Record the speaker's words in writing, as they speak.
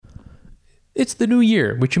It's the new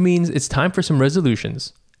year, which means it's time for some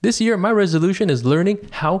resolutions. This year, my resolution is learning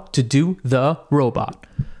how to do the robot.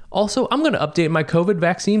 Also, I'm going to update my COVID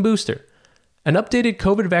vaccine booster. An updated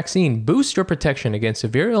COVID vaccine boosts your protection against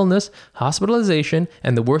severe illness, hospitalization,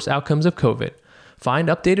 and the worst outcomes of COVID. Find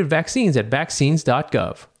updated vaccines at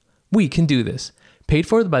vaccines.gov. We can do this. Paid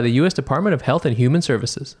for by the U.S. Department of Health and Human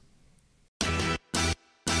Services.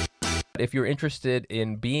 If you're interested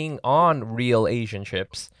in being on Real Asian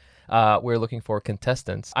Ships, we're looking for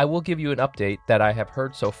contestants. I will give you an update that I have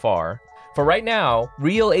heard so far. For right now,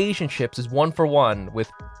 Real Asian Ships is 1 for 1 with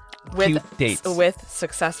cute dates. With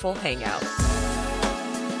successful hangouts.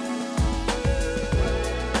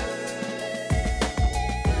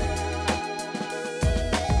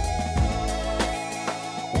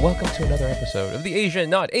 Welcome to another episode of the Asian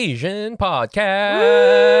Not Asian podcast.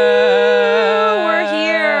 Woo! We're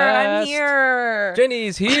here. I'm here.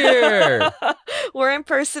 Jenny's here. We're in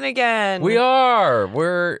person again. We are.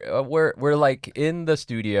 We're like in the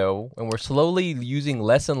studio, and we're slowly using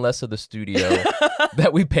less and less of the studio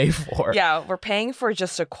that we pay for. Yeah, we're paying for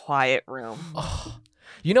just a quiet room. Oh,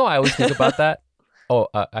 you know, I always think about that. Oh,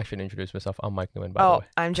 I should introduce myself. I'm Mike Newman, by the way.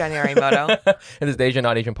 I'm Jenny Arimoto. And this is the Asian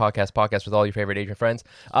Not Asian podcast with all your favorite Asian friends.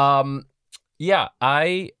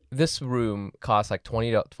 This room costs like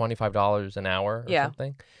 $25 an hour or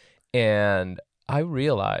something. And I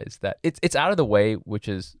realized that it's out of the way, which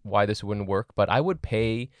is why this wouldn't work, but I would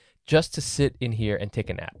pay just to sit in here and take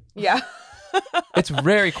a nap. Yeah. It's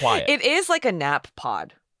very quiet. It is like a nap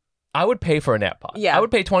pod. I would pay for a nap pod. Yeah. I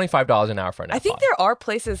would pay $25 an hour for a nap pod. I think there are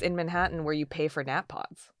places in Manhattan where you pay for nap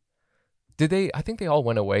pods. Did they? I think they all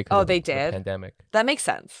went away because of the pandemic. That makes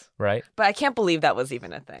sense. Right? But I can't believe that was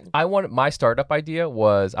even a thing. My startup idea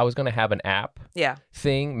was I was going to have an app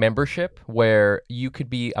membership where you could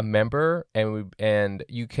be a member and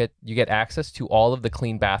you get access to all of the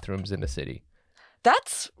clean bathrooms in the city.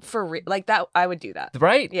 That's for real. Like that, I would do that.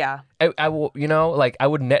 Right? Yeah. I will, I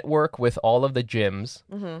would network with all of the gyms,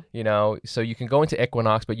 so you can go into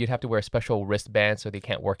Equinox, but you'd have to wear a special wristband so they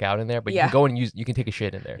can't work out in there. But you can go and you can take a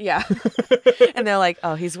shit in there. Yeah. And they're like,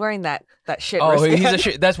 oh, he's wearing that shit wristband.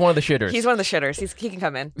 Oh, that's one of the shitters. He's one of the shitters. He can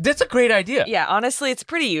come in. That's a great idea. Yeah. Honestly, it's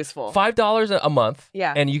pretty useful. $5 a month.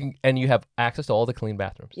 Yeah. And you have access to all the clean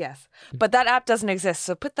bathrooms. Yes. But that app doesn't exist.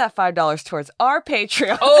 So put that $5 towards our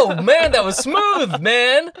Patreon. Oh, man, that was smooth,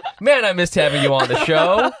 man. Man, I missed having you on the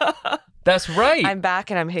show. That's right. I'm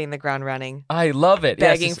back and I'm hitting the ground running. I love it.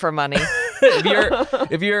 Begging for money.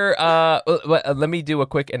 if you're let me do a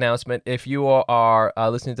quick announcement. If you are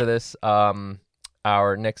listening to this,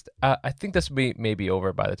 our next, I think this may be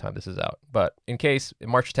over by the time this is out, but in case,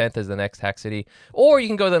 March 10th is the next Hack City, or you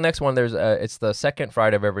can go to the next one. There's it's the second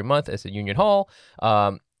Friday of every month. It's at Union Hall.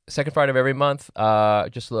 Second Friday of every month.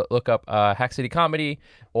 Just look up Hack City Comedy,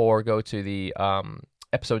 or go to the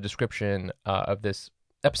episode description of this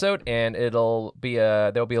episode, and there'll be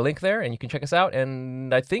a link there, and you can check us out.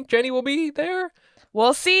 And I think Jenny will be there.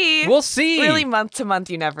 We'll see. Really, month to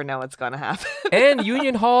month, you never know what's going to happen. And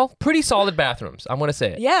Union Hall, pretty solid bathrooms, I'm going to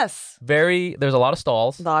say it. Yes. There's a lot of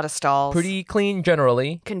stalls. Pretty clean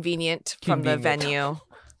generally. Convenient from the venue.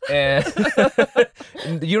 And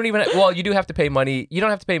you don't even you do have to pay money. You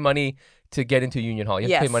don't have to pay money to get into Union Hall. You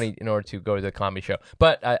have to pay money in order to go to the comedy show.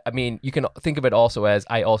 But I mean, you can think of it also as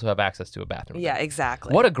I also have access to a bathroom. Yeah,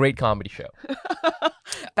 exactly. What a great comedy show.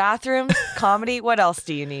 Bathrooms, comedy, what else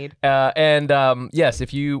do you need? Yes,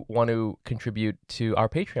 if you want to contribute to our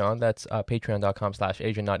Patreon, that's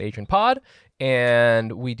patreon.com/AsianNotAsianPod.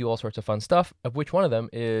 And we do all sorts of fun stuff, of which one of them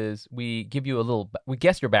is we give you we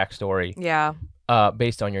guess your backstory. Yeah.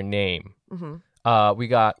 Based on your name. Mm-hmm. We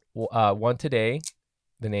got one today.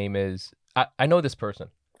 The name is, I know this person.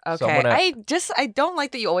 Okay. So I don't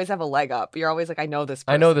like that you always have a leg up. You're always like, I know this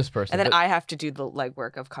person. I know this person. And then I have to do the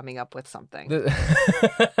legwork of coming up with something.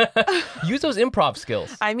 Use those improv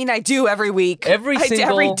skills. I mean, I do every week. Every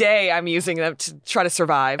day I'm using them to try to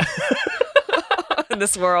survive in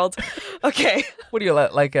this world. Okay. What are you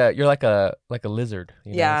like? You're like a lizard.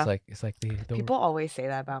 You know? Yeah. It's like the people always say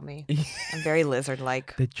that about me. I'm very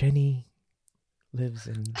lizard-like. The Jenny lives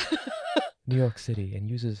in New York City and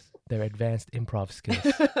uses their advanced improv skills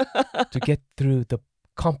to get through the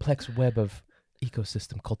complex web of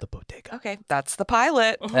ecosystem called the bodega. Okay, that's the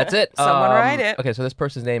pilot. That's it. Someone write it. Okay, so this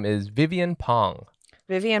person's name is Vivian Pong.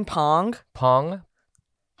 Vivian Pong? Pong.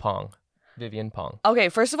 Vivian Pong. Okay,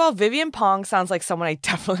 first of all, Vivian Pong sounds like someone I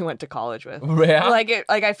definitely went to college with. Yeah? Like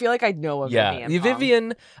I feel like I know a Vivian Pong.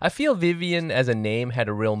 Vivian, I feel Vivian as a name had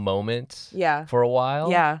a real moment for a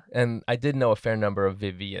while. Yeah. And I did know a fair number of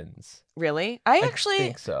Vivians. Really? I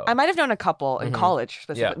think so. I might have known a couple in college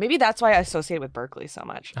specifically. Yeah. Maybe that's why I associate with Berkeley so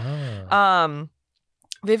much. Oh.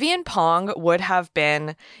 Vivian Pong would have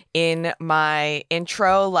been in my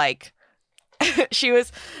intro, like, she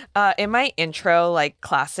was in my intro, like,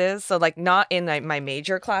 classes. So, like, not in my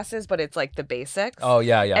major classes, but it's, like, the basics. Oh,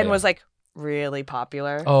 yeah. And was, like, really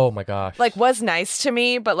popular. Oh, my gosh. Like, was nice to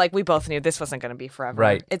me, but, like, we both knew this wasn't going to be forever.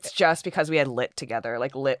 Right. It's just because we had lit together,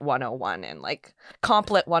 like, Lit 101 and, like,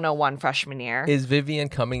 Comp Lit 101 freshman year. Is Vivian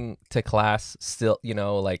coming to class still,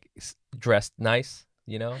 like, dressed nice?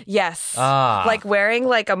 Yes. Like wearing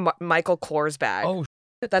like a Michael Kors bag. Oh,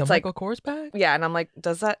 that's like Michael Kors bag? Yeah, and I'm like,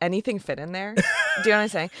 does that anything fit in there? Do you know what I'm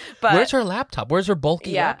saying? But where's her laptop? Where's her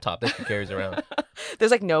bulky laptop that she carries around?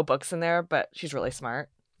 There's like no books in there, but she's really smart.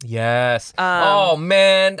 Yes. Oh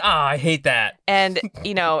man, I hate that. And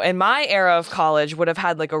in my era of college, would have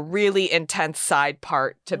had like a really intense side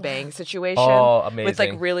part to bang situation. Oh, amazing. With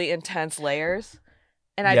like really intense layers.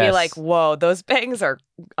 And I'd be like, whoa, those bangs are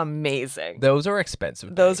amazing. Those are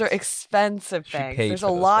expensive. Those are expensive bangs. There's a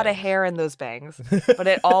lot of hair in those bangs, but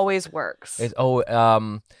it always works.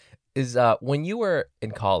 When you were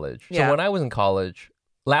in college, so when I was in college,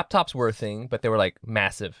 laptops were a thing, but they were like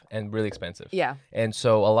massive and really expensive. Yeah. And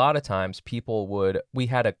so a lot of times we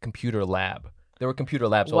had a computer lab. There were computer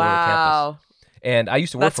labs all over campus. And I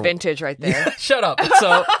used to work That's vintage right there. Yeah, shut up.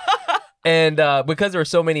 So... And because there are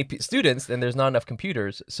so many students and there's not enough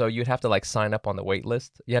computers, so you'd have to like sign up on the wait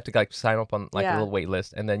list. You have to like sign up on like a little wait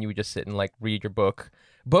list, and then you would just sit and like read your book.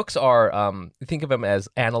 Books are think of them as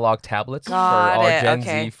analog tablets for our Gen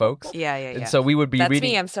Z folks. Yeah. And so we would be reading. That's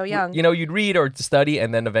me. I'm so young. You'd read or study,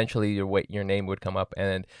 and then eventually your name would come up.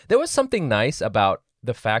 And there was something nice about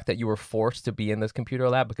the fact that you were forced to be in this computer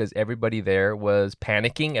lab because everybody there was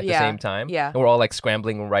panicking at the same time. Yeah. And we're all like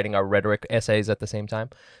scrambling and writing our rhetoric essays at the same time.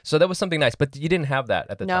 So that was something nice, but you didn't have that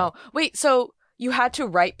at the time. No. Wait, so you had to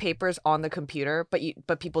write papers on the computer,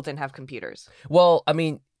 but people didn't have computers. Well, I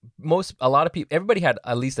mean, a lot of people, everybody had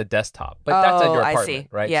at least a desktop, but that's at your apartment,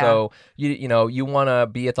 right? Yeah. So you want to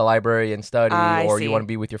be at the library and study, or you want to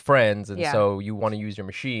be with your friends, and so you want to use your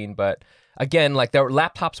machine, but again, like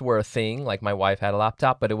laptops were a thing. Like my wife had a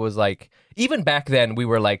laptop, but it was like even back then we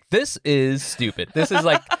were like, this is stupid. This is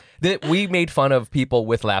like we made fun of people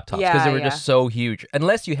with laptops because they were just so huge.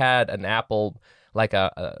 Unless you had an Apple, like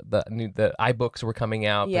the iBooks were coming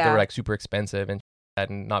out, but they were like super expensive and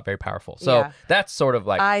not very powerful. So that's sort of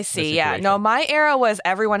like I see. Yeah. No, my era was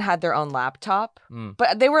everyone had their own laptop,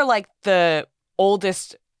 but they were like the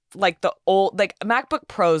oldest. Like MacBook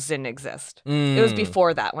Pros didn't exist. It was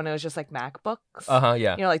before that when it was just like MacBooks.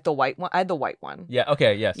 Yeah. Like the white one. I had the white one. Yeah.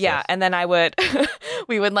 Okay. Yes. Yeah. Yes. And then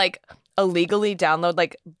we would like illegally download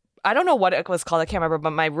like, I don't know what it was called. I can't remember,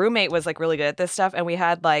 but my roommate was like really good at this stuff. And we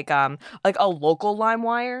had like a local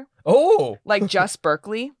LimeWire. Oh. Like just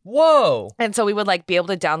Berkeley. Whoa. And so we would like be able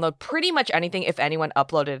to download pretty much anything if anyone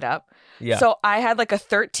uploaded it up. Yeah. So I had like a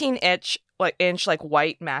 13-inch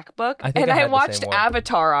white MacBook, and I watched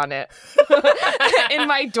Avatar on it in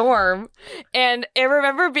my dorm. And I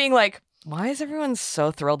remember being like, why is everyone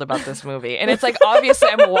so thrilled about this movie? And it's like, obviously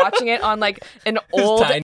I'm watching it on like an old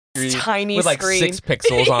tiny with like screen. 6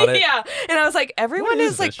 pixels on it. Yeah. And I was like, everyone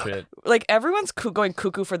is like everyone's going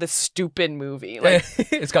cuckoo for this stupid movie. Like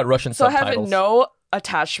it's got Russian subtitles. So I have no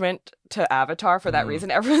attachment to Avatar for that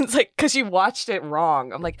reason. Everyone's like, because you watched it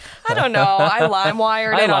wrong. I'm like, I don't know. I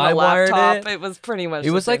LimeWired it on a laptop. It was pretty much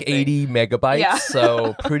it was like 80 megabytes,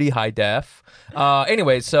 so pretty high def.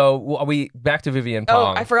 Anyway, so are we back to Vivian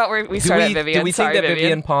Pong? Oh, I forgot where we started at Vivian. Do we think that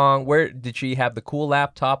Vivian Pong, where did she have the cool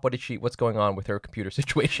laptop? What's going on with her computer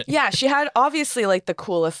situation? Yeah, she had obviously like the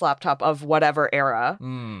coolest laptop of whatever era.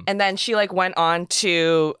 And then she like went on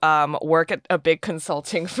to work at a big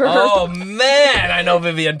consulting firm. Oh man, I know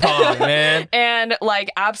Vivian Pong, man. And like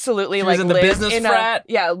absolutely she was in the business frat?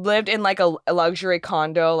 Lived in like a luxury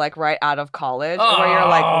condo like right out of college where you're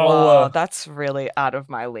like, whoa, that's really out of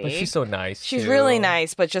my league. But she's so nice. She's really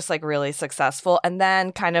nice, but just like really successful. And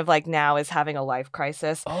then kind of like now is having a life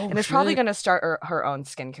crisis and is probably going to start her own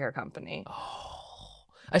skincare company.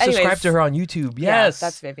 I subscribed to her on YouTube. Yes. Yeah,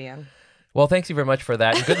 that's Vivian. Well, thanks you very much for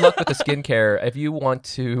that. And good luck with the skincare. If you want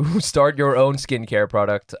to start your own skincare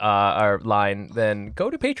product or line, then go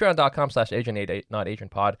to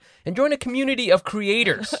patreon.com/Asian8NotAsianPod and join a community of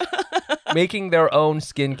creators making their own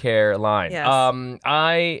skincare line. Yes.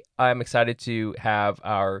 I'm excited to have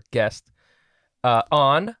our guest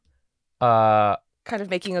on. kind of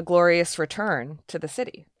making a glorious return to the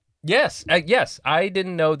city. Yes. Yes. I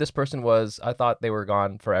didn't know this person was. I thought they were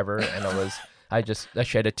gone forever, and I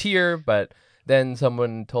shed a tear, but then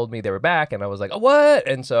someone told me they were back, and I was like, oh, what?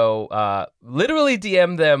 And so literally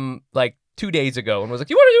DM'd them like 2 days ago and was like,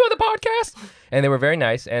 you want to do the podcast? And they were very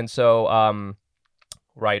nice. And so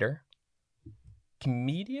writer,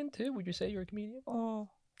 comedian too? Would you say you're a comedian? Oh,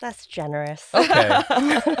 that's generous. Okay.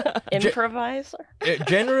 Improviser.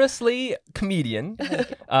 Generously comedian,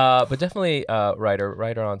 but definitely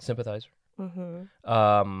writer on Sympathizer.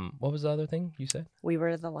 Mm-hmm. What was the other thing you said? We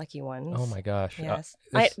were the lucky ones. Oh my gosh. Yes.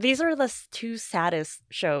 These are the two saddest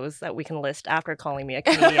shows that we can list after calling me a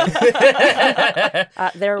comedian.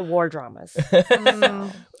 They're war dramas.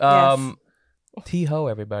 Yes. T-ho,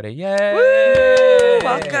 everybody. Yay! Woo!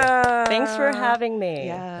 Welcome. Thanks for having me.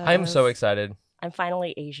 Yes. I'm so excited. I'm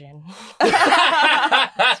finally Asian.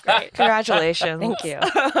 That's great. Congratulations. Thank you.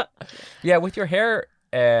 Yeah, with your hair,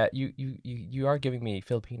 you are giving me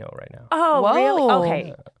Filipino right now. Oh, Whoa. really?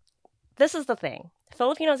 Okay. This is the thing.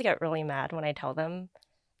 Filipinos get really mad when I tell them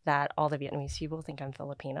that all the Vietnamese people think I'm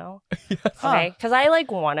Filipino. Yes. Okay? Because I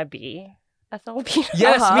want to be a Filipino.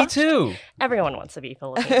 Yes, me too. Everyone wants to be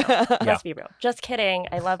Filipino. Let's be real. Just kidding.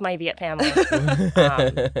 I love my Viet family.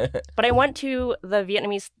 But I went to the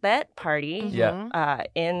Vietnamese Thet party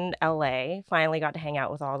in LA. Finally got to hang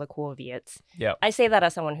out with all the cool Viets. Yeah. I say that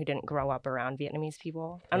as someone who didn't grow up around Vietnamese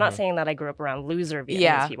people. I'm not saying that I grew up around loser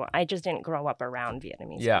Vietnamese people. I just didn't grow up around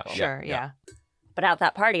Vietnamese people. Sure, yeah. But at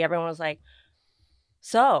that party, everyone was like,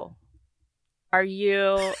 so, are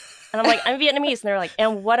you... And I'm like, I'm Vietnamese. And they're like,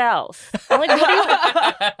 and what else? I'm like,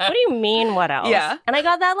 what do you mean, what else? Yeah. And I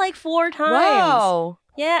got that like 4 times. Wow.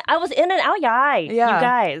 Yeah, I was in and out, you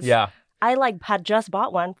guys. Yeah. I had just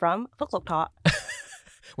bought one from Phúc Lộc Thọ.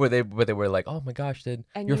 Where they were like, oh my gosh, did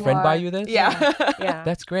And your you friend buy are- you this? Yeah. Yeah.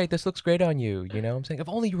 That's great. This looks great on you. You know what I'm saying? If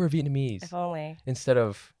only you were Vietnamese If only. instead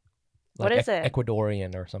of like What is it?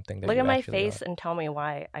 Ecuadorian or something. That Look you at my actually face are. and tell me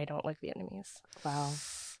why I don't look Vietnamese. Wow.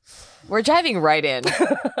 We're diving right in.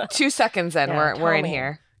 2 seconds in, Yeah, we're in tell me.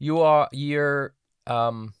 here. You're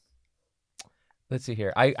let's see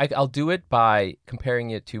here. I'll do it by comparing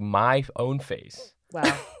it to my own face.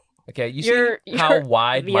 Wow. Okay, you You're see how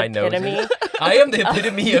wide the my nose epitome. is? I am the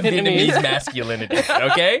epitome of Vietnamese. Vietnamese masculinity,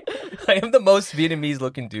 okay? I am the most Vietnamese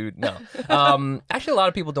looking dude. No. Actually, a lot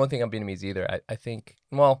of people don't think I'm Vietnamese either. I think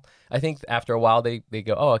after a while they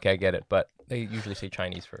go, oh, okay, I get it. But they usually say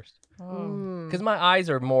Chinese first. Because my eyes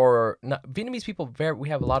are more... Vietnamese people, we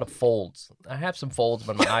have a lot of folds. I have some folds,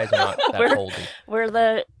 but my eyes are not that foldy. We're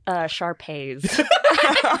the Shar-Peis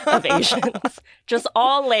of Asians. Just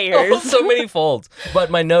all layers. So many folds. But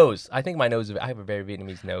my nose, I think I have a very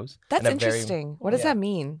Vietnamamese nose. That's and a very- interesting. What does that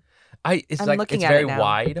mean? It's I'm like looking it's at very it now.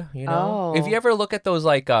 wide, you know. Oh. If you ever look at those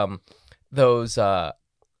the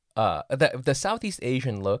Southeast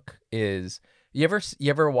Asian look is you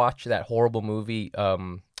ever watch that horrible movie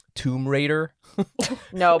Tomb Raider?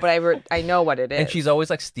 No, but I know what it is. And she's always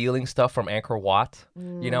like stealing stuff from Angkor Wat,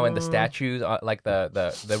 you know, and the statues, like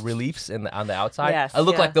the reliefs on the outside. Yes, I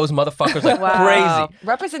look yeah. like those motherfuckers like Wow. crazy.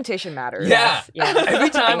 Representation matters. Yeah. Yes. Every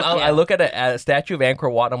time Thank you. I look at a statue of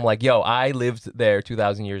Angkor Wat, I'm like, yo, I lived there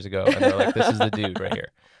 2,000 years ago. And they're like, this is the dude right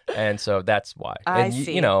here. And so that's why. I And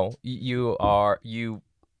see. you know,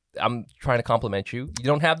 I'm trying to compliment you. You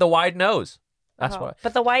don't have the wide nose. That's why.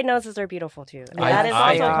 But the wide noses are beautiful too. And I that is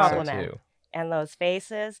think also a so, compliment. too. And those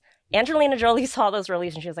faces. Angelina Jolie saw those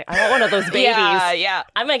reliefs and she was like, I want one of those babies. Yeah.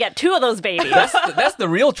 I'm going to get 2 of those babies. That's the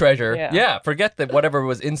real treasure. Yeah. Yeah. Forget whatever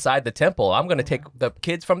was inside the temple. I'm going to take the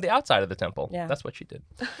kids from the outside of the temple. Yeah. That's what she did.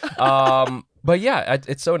 But yeah,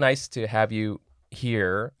 it's so nice to have you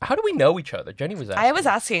here. How do we know each other? Jenny was asking. I was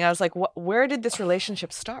asking. I was like, where did this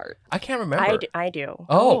relationship start? I can't remember. I do.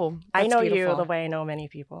 Oh. I that's know beautiful. you the way I know many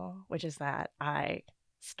people, which is that I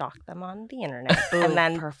stalked them on the internet Ooh, and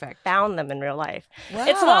then perfect. found them in real life. Wow.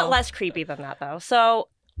 It's a lot less creepy than that, though. So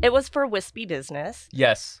it was for Wispy Business,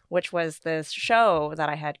 Yes. which was this show that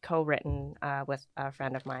I had co-written with a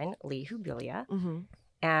friend of mine, Lee Hubilia. Mm-hmm.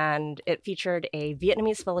 And it featured a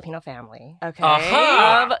Vietnamese Filipino family Okay.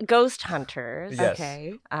 Aha! of ghost hunters. Yes.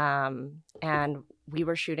 Okay. And we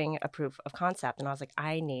were shooting a proof of concept. And I was like,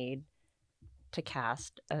 I need to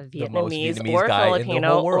cast a most Vietnamese, Vietnamese or guy in the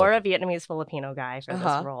Filipino whole world. or a Vietnamese Filipino guy for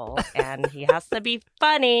Uh-huh. this role. And he has to be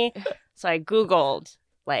funny. So I Googled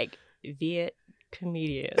like Viet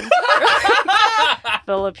comedians,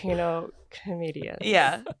 Filipino comedians.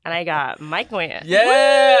 Yeah. And I got Mike Nguyen. Yeah.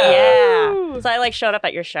 Yeah. So I like showed up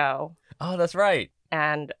at your show Oh, that's right.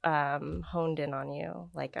 and honed in on you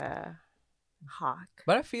like a hawk.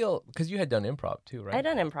 But I feel because you had done improv too, right? I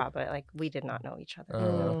done improv, but like we did not know each other.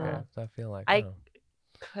 Okay. So I feel like I oh.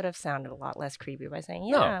 could have sounded a lot less creepy by saying,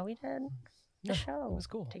 yeah, we did the show it was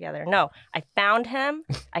cool together. No, I found him.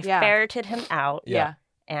 I ferreted him out. Yeah.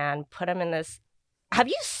 And put him in this. Have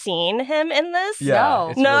you seen him in this? Yeah, no.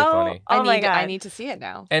 It's really funny. Oh my God. I need to see it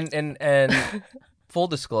now. And full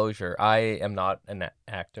disclosure, I am not an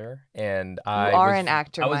actor, and you are an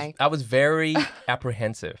actor, Mike. I was very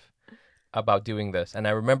apprehensive about doing this, and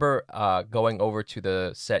I remember going over to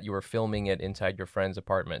the set. You were filming it inside your friend's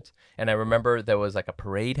apartment, and I remember there was like a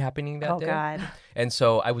parade happening that day. Oh God! And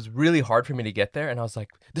so it was really hard for me to get there, and I was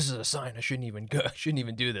like, "This is a sign. I shouldn't even go. I shouldn't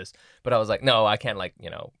even do this." But I was like, "No, I can't.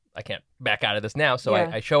 I can't back out of this now." So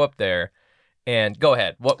I show up there, and go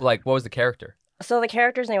ahead. What was the character? So the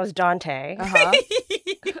character's name was Dante,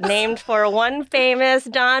 named for one famous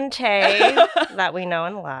Dante that we know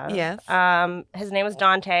and love. Yes. His name was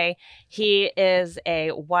Dante. He is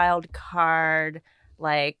a wild card,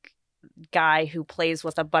 guy who plays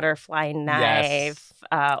with a butterfly knife.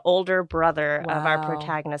 Yes. Older brother of our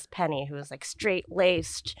protagonist Penny, who is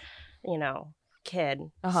straight-laced, kid.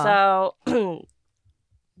 So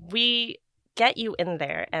we get you in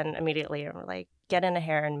there, and immediately we're like, get into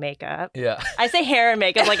hair and makeup. Yeah. I say hair and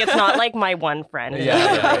makeup like it's not like my one friend.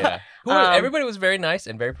 Yeah. Everybody was very nice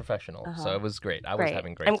and very professional. So it was great. I was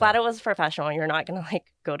having great I'm time. glad it was professional. You're not going to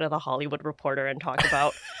go to the Hollywood Reporter and talk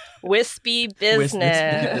about wispy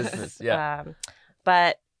business. Yeah.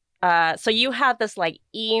 So you had this emo.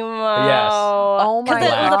 Yes. Oh my God. Because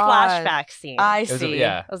it was a flashback scene. I see.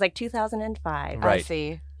 It was 2005. Right. I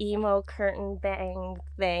see. Emo curtain bang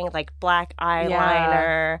thing, black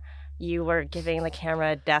eyeliner. You were giving the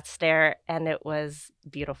camera a death stare, and it was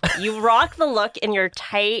beautiful. You rocked the look in your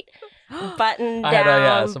tight button down.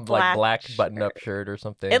 I had some black shirt. button-up shirt or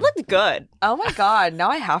something. It looked good. Oh my God! Now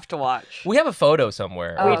I have to watch. We have a photo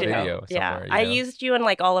somewhere. We or a do. video Yeah, somewhere. I used you in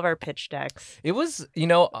all of our pitch decks. It was,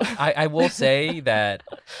 I will say that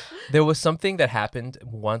there was something that happened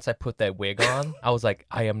once I put that wig on. I was like,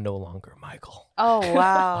 I am no longer Michael. Oh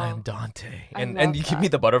wow! I am Dante, and you give me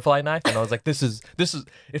the butterfly knife, and I was like, this is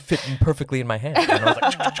it fit perfectly in my hand. And I was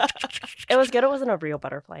like, it was good. It wasn't a real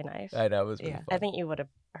butterfly knife. I know it was. Really fun. I think you would have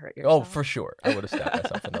hurt yourself. Oh, for sure, I would have stabbed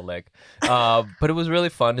myself in the leg. But it was really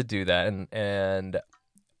fun to do that, and I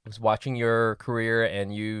was watching your career,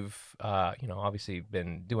 and you've obviously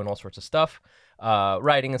been doing all sorts of stuff,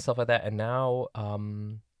 writing and stuff like that, and now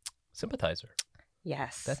Sympathizer.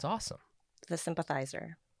 Yes, That's awesome. The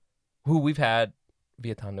Sympathizer. Who we've had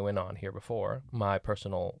Vietnam Nguyen on here before, my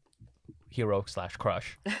personal hero /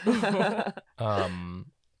 crush.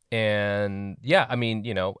 And yeah, I mean,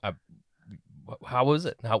 how was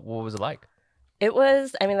it? What was it like? It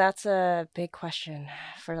was, that's a big question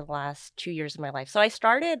for the last 2 years of my life. So I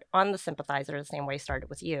started on the Sympathizer the same way I started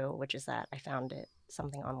with you, which is that I found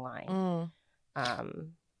something online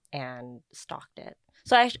and stalked it.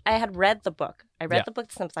 So I had read the book. I read the book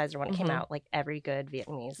The Sympathizer when it came out, like every good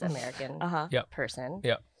Vietnamese American person.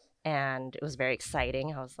 Yeah. And it was very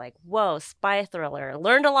exciting. I was like, whoa, spy thriller.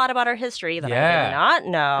 Learned a lot about our history that I did not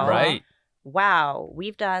know. Right. Wow,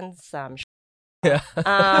 we've done some Yeah.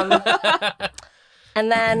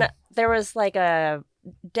 And then there was a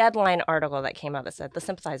Deadline article that came out that said The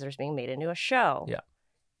Sympathizer is being made into a show. Yeah.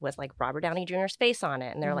 With Robert Downey Jr.'s face on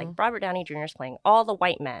it. And they're like, Robert Downey Jr. is playing all the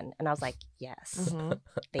white men. And I was like, yes,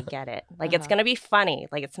 they get it. It's going to be funny.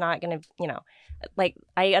 It's not going to,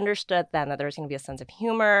 I understood then that there was going to be a sense of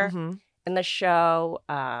humor in the show.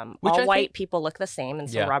 All white people look the same. And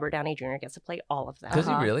so Robert Downey Jr. gets to play all of them. Does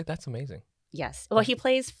he really? That's amazing. Yes. Well, he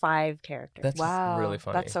plays 5 characters. That's really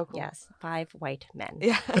funny. That's so cool. Yes. 5 white men.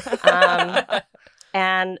 Yeah.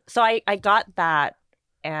 And so I got that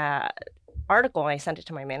article and I sent it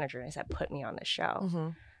to my manager and I said, put me on this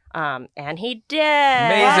show. And he did.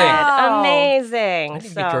 Amazing. Wow. Amazing. I need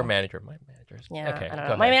to get your manager. My manager's. Yeah. Okay. I don't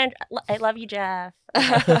know. My manager, I love you, Jeff.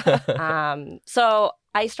 So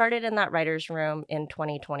I started in that writer's room in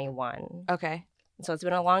 2021. Okay. So it's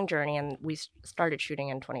been a long journey and we started shooting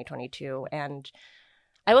in 2022. And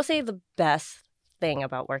I will say the best thing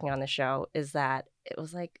about working on the show is that it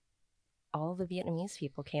was all the Vietnamese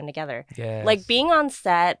people came together. Yes. Being on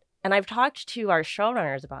set, and I've talked to our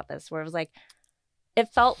showrunners about this, where it was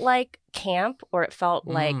it felt like camp or it felt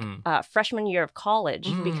like freshman year of college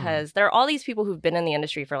because there are all these people who've been in the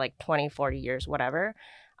industry for 20, 40 years, whatever.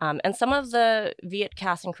 And some of the Viet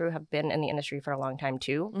cast and crew have been in the industry for a long time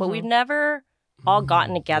too, but we've never all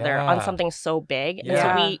gotten together on something so big. And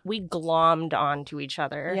so we glommed onto each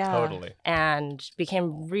other. Yeah. Totally. And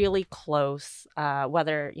became really close,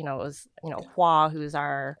 whether, it was, Hua, who's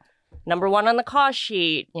our number 1 on the call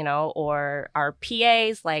sheet, or our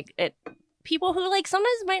PAs, people who like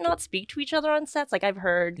sometimes might not speak to each other on sets. Like I've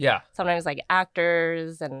heard sometimes like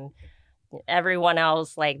actors and everyone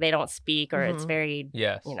else, like they don't speak or it's very,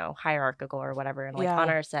 you know, hierarchical or whatever. And like on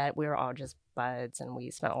our set, we were all just buds and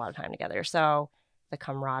we spent a lot of time together. So the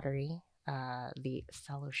camaraderie, the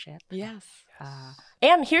fellowship. Yes.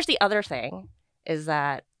 And here's the other thing is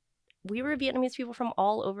that we were Vietnamese people from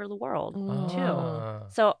all over the world too.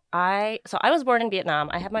 So I was born in Vietnam.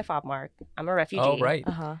 I have my fob mark. I'm a refugee. Oh, right.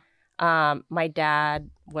 My dad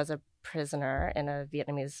was a prisoner in a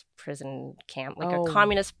Vietnamese prison camp, like a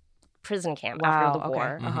communist prison camp after the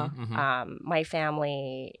war. My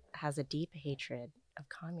family has a deep hatred of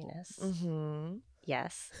communists.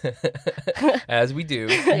 Yes. As we do.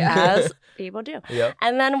 As people do. Yep.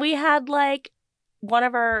 And then we had like one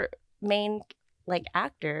of our main like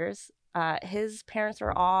actors, his parents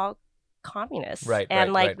were all communists. Right.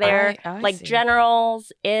 And like they're like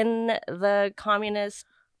generals in the communist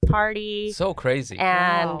party. So crazy.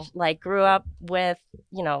 And like grew up with,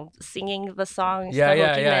 you know, singing the songs.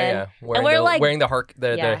 Yeah. Wearing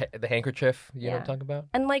the handkerchief, you know what I'm talking about?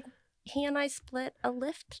 And like he and I split a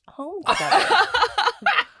lift home together.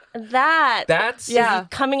 That's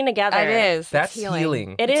coming together. It is. That's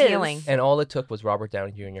healing. It is healing. And all it took was Robert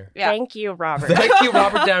Downey Jr. Yeah. Thank you, Robert. Thank you,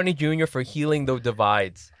 Robert Downey Jr. for healing the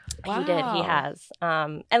divides. Wow. He did. He has.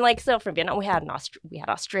 And like so from Vietnam, we had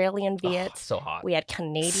Australian Viets. So hot. We had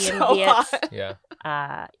Canadian Viets.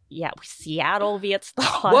 Hot. Yeah. Seattle Viets.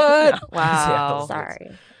 What? Wow. Sorry.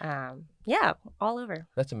 All over.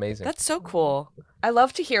 That's amazing. That's so cool. I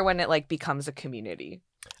love to hear when it like becomes a community.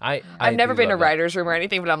 I've never been to a writer's room or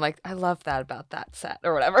anything, but I'm like, I love that about that set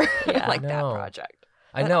or whatever. Yeah. Like that project.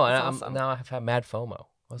 I know. And awesome. now I have had mad FOMO.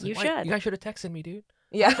 I was you like, should. You guys should have texted me, dude.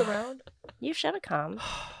 Yeah. Around. You should have come.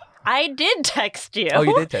 I did text you. Oh,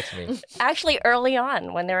 you did text me. Actually, early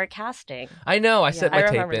on when they were casting. I know. I set my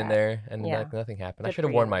tape in that. there and nothing happened. I should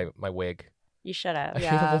have worn my wig. You should have. I should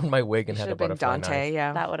have worn my wig and had a butterfly Dante,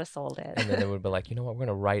 knife. That would have sold it. And then they would have been like, you know what? We're going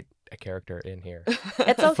to write a character in here.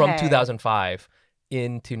 It's okay. From 2005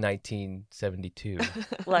 into 1972.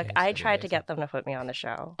 Look, I tried to get them to put me on the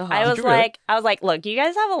show. I was like, look, you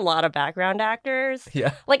guys have a lot of background actors.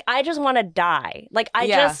 Yeah. Like, I just want to die. Like, I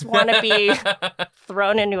just want to be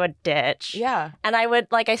thrown into a ditch. Yeah. And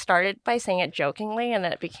I started by saying it jokingly, and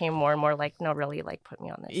then it became more and more like, no, really, like, put me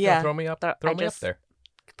on this. Yeah. Throw me up there.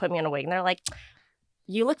 Put me in a wig. And they're like,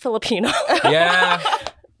 you look Filipino. Yeah.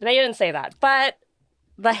 They didn't say that. But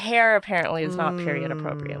the hair apparently is not period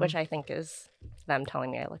appropriate, which I think is them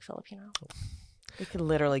telling me I look Filipino. We could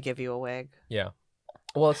literally give you a wig. Yeah.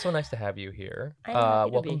 Well, it's so nice to have you here.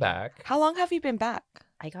 Welcome back. How long have you been back?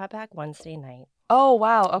 I got back Wednesday night. Oh,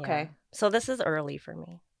 wow. Okay. Yeah. So this is early for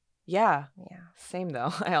me. Yeah. Same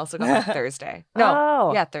though. I also got back Thursday.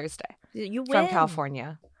 No. Yeah, Thursday. You win. From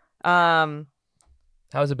California.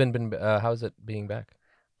 How's it been? How's it being back?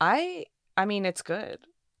 I mean, it's good.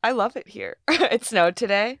 I love it here. It snowed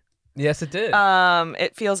today. Yes, it did.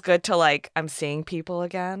 It feels good to like I'm seeing people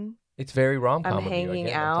again. It's very rom-com. I'm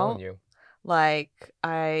hanging out. I'm telling you. Like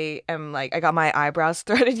I got my eyebrows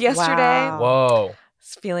threaded yesterday. Wow. Whoa.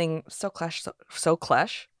 Feeling so fresh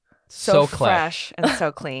and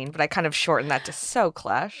so clean, but I kind of shortened that to so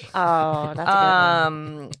clush. Oh, that's a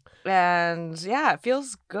good one. And yeah, it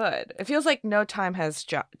feels good. It feels like no time has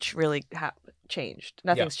really changed.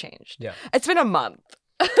 Nothing's changed. Yeah, it's been a month,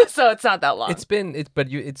 so it's not that long. It's been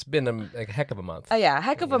a heck of a month. Yeah, a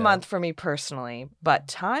heck of a month for me personally. But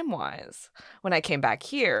time-wise, when I came back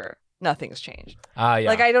here, nothing's changed. Yeah.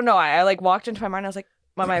 Like I don't know. I like walked into my mind. I was like,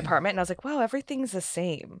 my apartment, and I was like, wow, everything's the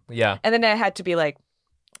same. Yeah. And then I had to be like,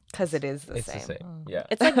 because it's the same. Yeah.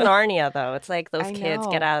 It's like Narnia, though. It's like those kids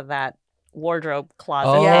get out of that wardrobe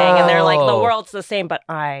closet thing, and they're like, the world's the same, but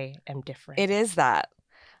I am different. It is that.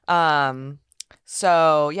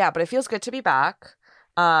 So yeah, but it feels good to be back.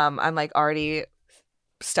 I'm like already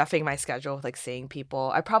stuffing my schedule with like seeing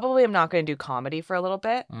people. I probably am not going to do comedy for a little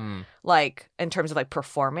bit, like in terms of like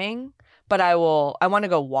performing, but I want to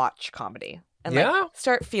go watch comedy and like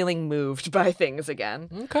start feeling moved by things again.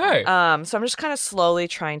 Okay. So I'm just kind of slowly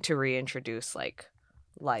trying to reintroduce like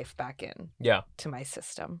life back in to my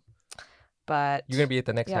system. But you're gonna be at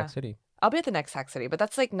the next Hack City. I'll be at the next Hack City, but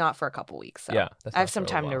that's like not for a couple weeks. So that's I have some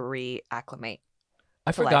time to reacclimate.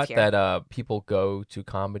 I forgot that people go to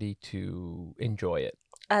comedy to enjoy it.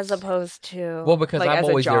 As opposed to... Well, because like, I'm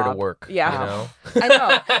always there to work. Yeah. You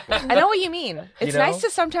know? I know what you mean. It's nice to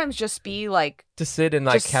sometimes just be like... To sit and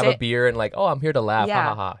like have a beer and like, oh, I'm here to laugh. Yeah.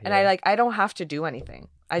 Ha, ha, ha. And I don't have to do anything.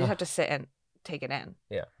 I just have to sit and take it in.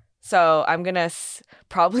 Yeah. So I'm going to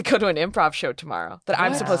probably go to an improv show tomorrow that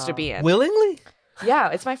I'm supposed to be in. Willingly? Yeah,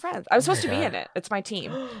 it's my friends. I was supposed to be in it. It's my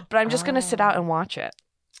team. But I'm just going to sit out and watch it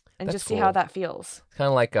and just see how that feels. It's kind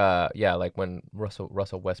of like like when Russell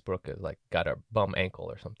Westbrook is like got a bum ankle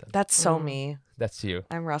or something. That's so me. That's you.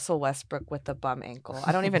 I'm Russell Westbrook with the bum ankle.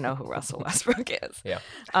 I don't even know who Russell Westbrook is. Yeah.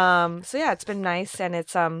 So yeah, it's been nice, and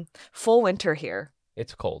it's full winter here.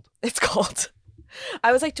 It's cold. It's cold.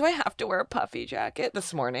 I was like, do I have to wear a puffy jacket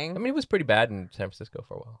this morning? I mean, it was pretty bad in San Francisco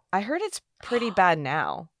for a while. I heard it's pretty bad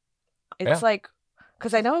now. It's like,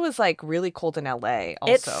 because I know it was like really cold in LA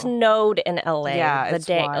also. It snowed in LA the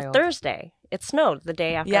day wild. Thursday. It snowed the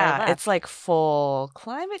day after I left. It's like full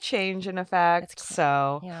climate change in effect.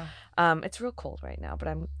 So it's real cold right now, but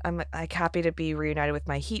I'm like happy to be reunited with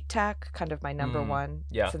my heat tech, kind of my number one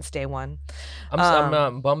since day one.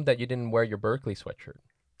 I'm bummed that you didn't wear your Berkeley sweatshirt.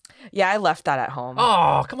 Yeah, I left that at home.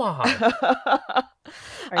 Oh, come on. Are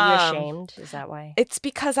you ashamed? Is that why? It's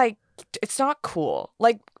because it's not cool.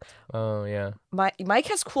 Like, oh yeah, Mike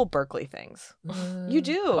has cool Berkeley things. You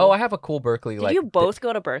do. Oh, I have a cool Berkeley. Did you both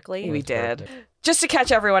go to Berkeley? We did. Just to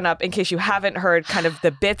catch everyone up, in case you haven't heard kind of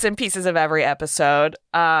the bits and pieces of every episode,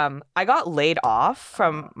 I got laid off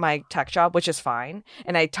from my tech job, which is fine,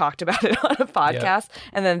 and I talked about it on a podcast.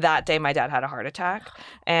 And then that day, my dad had a heart attack,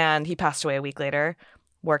 and he passed away a week later.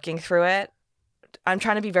 Working through it, I'm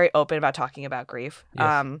trying to be very open about talking about grief.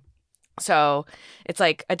 Yes. So it's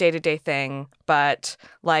like a day-to-day thing, but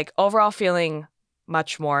like overall feeling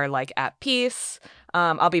much more like at peace.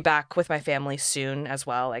 I'll be back with my family soon as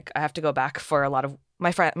well. Like I have to go back for a lot of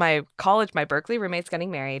my Berkeley roommate's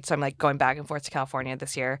getting married, so I'm like going back and forth to California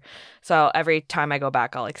this year. So every time I go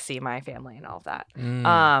back, I'll like see my family and all of that.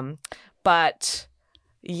 But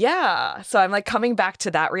yeah, so I'm like coming back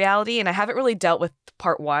to that reality, and I haven't really dealt with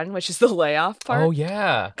part one, which is the layoff part. Oh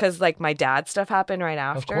yeah, because like my dad's stuff happened right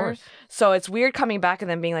after. Of course. So it's weird coming back and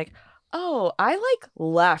then being like, oh, I like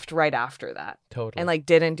left right after that. Totally. And like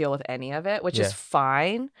didn't deal with any of it, which is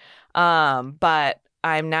fine. But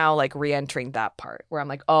I'm now like re-entering that part where I'm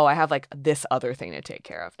like, oh, I have like this other thing to take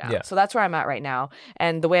care of now. Yeah. So that's where I'm at right now.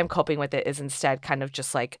 And the way I'm coping with it is instead kind of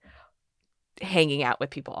just like hanging out with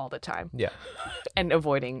people all the time. Yeah. And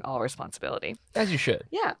avoiding all responsibility. As you should.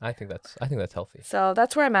 Yeah. I think that's healthy. So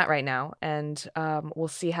that's where I'm at right now. And we'll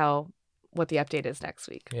see what the update is next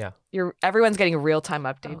week. Yeah. Everyone's getting real-time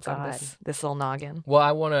updates on this little noggin. Well,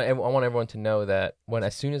 I want everyone to know that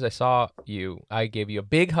as soon as I saw you, I gave you a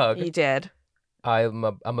big hug. You did. I'm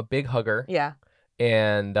a big hugger. Yeah.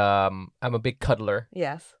 And I'm a big cuddler.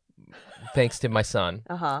 Yes. Thanks to my son.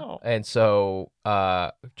 Uh-huh. And so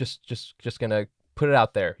just gonna put it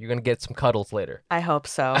out there. You're gonna get some cuddles later. I hope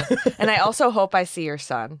so. And I also hope I see your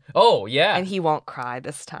son. Oh yeah. And he won't cry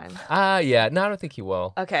this time. Yeah. No, I don't think he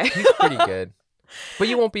will. Okay. He's pretty good. But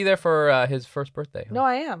you won't be there for his first birthday. Huh? No,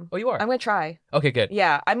 I am. Oh, you are? I'm gonna try. Okay, good.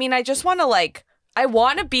 Yeah. I mean, I just want to I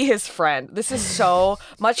want to be his friend. This is so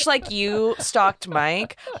much like you stalked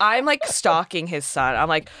Mike. I'm like stalking his son. I'm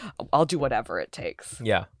like, I'll do whatever it takes.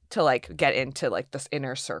 Yeah. To like get into like this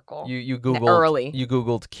inner circle. You googled early. You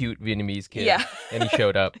googled cute Vietnamese kid. Yeah. And he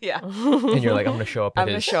showed up. Yeah. And you're like, I'm gonna show up. I'm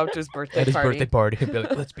gonna show up to his birthday at his party. birthday party and be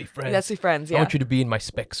like, let's be friends. Let's be friends. Yeah. I want you to be in my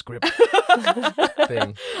spec script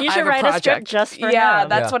thing. You should write a script just for him.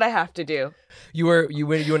 That's what I have to do.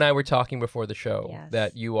 You and I were talking before the show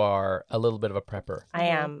that you are a little bit of a prepper. I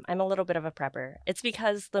am. I'm a little bit of a prepper. It's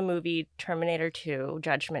because the movie Terminator 2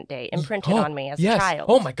 Judgment Day imprinted on me as a child.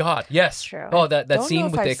 Oh my God, yes. True. Oh, that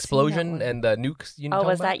scene with the explosion and the nukes.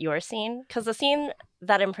 Was that your scene? Because the scene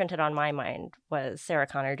that imprinted on my mind was Sarah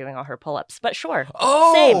Connor doing all her pull-ups. But sure.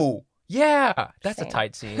 Oh, same. Yeah. That's a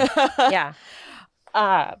tight scene. Yeah.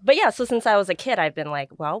 But yeah, so since I was a kid, I've been like,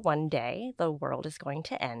 well, one day the world is going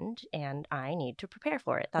to end and I need to prepare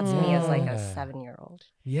for it. That's me as like a 7-year-old.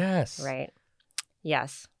 Yes. Right.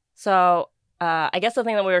 Yes. So I guess the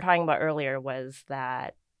thing that we were talking about earlier was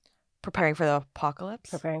that preparing for the apocalypse?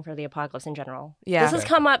 Preparing for the apocalypse in general. Yeah. This has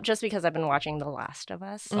come up just because I've been watching The Last of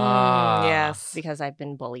Us. Yes. Because I've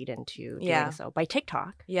been bullied into doing so by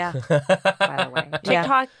TikTok. Yeah. By the way.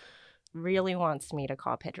 TikTok really wants me to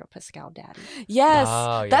call Pedro Pascal daddy. Yes.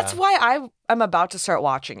 That's why I'm about to start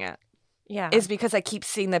watching it. Yeah. Is because I keep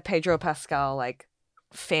seeing the Pedro Pascal like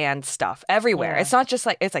fan stuff everywhere. Yeah. It's not just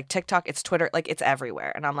like it's like TikTok, it's Twitter, like it's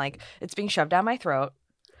everywhere. And I'm like, it's being shoved down my throat.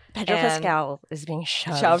 Pedro Pascal is being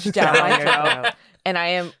shoved down my throat. And I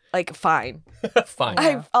am like, fine.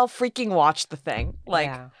 Fine. I'll freaking watch the thing.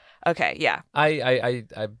 Like, okay, yeah. I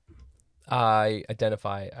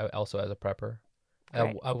identify also as a prepper.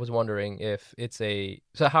 Right. I was wondering if it's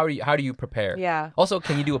so how do you prepare? Yeah. Also,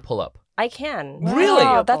 can you do a pull-up? I can. Really?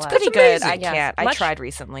 Oh, that's pretty good. Amazing. I can't. I tried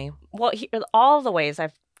recently. Well, all the ways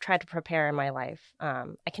I've tried to prepare in my life.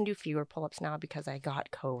 I can do fewer pull-ups now because I got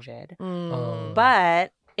COVID. Mm.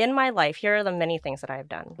 But in my life, here are the many things that I've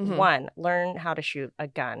done. Mhm. One, learn how to shoot a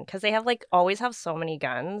gun because they have always have so many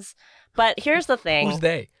guns. But here's the thing. Who's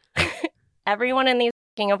they? Everyone in these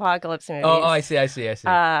fucking apocalypse movies. Oh, I see.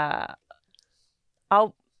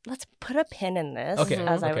 Let's put a pin in this,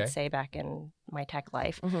 as I would say back in my tech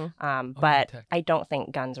life. Mm-hmm. But I don't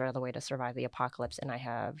think guns are the way to survive the apocalypse, and I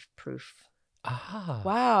have proof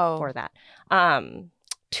for that.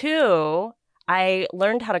 2, I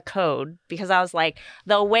learned how to code because I was like,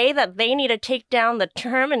 the way that they need to take down the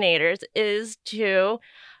Terminators is to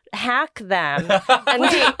hack them.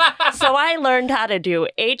 And so I learned how to do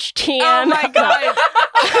HTML. Oh my God.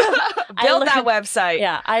 Build that website.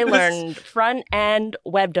 Yeah, I learned front end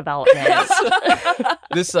web development.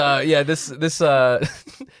 This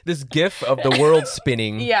GIF of the world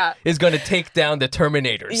spinning is going to take down the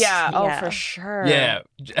Terminators. Yeah. Oh, for sure. Yeah.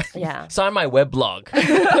 Sign my weblog.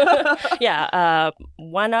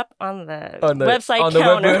 One up on the website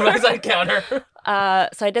counter. Website counter.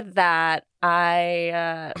 So I did that.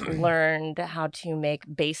 I learned how to make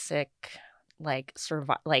basic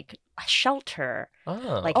shelter.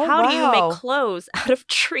 How do you make clothes out of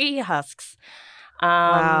tree husks?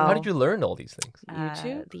 How did you learn all these things?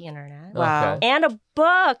 YouTube? The internet. Wow. Okay. And a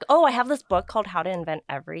book. Oh, I have this book called How to Invent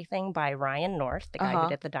Everything by Ryan North, the guy who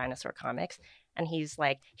did the dinosaur comics. And he's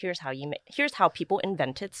like, here's how people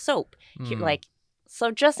invented soap. So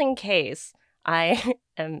just in case I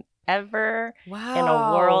am ever in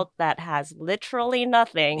a world that has literally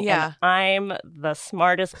nothing and I'm the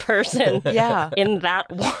smartest person in that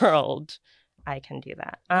world, I can do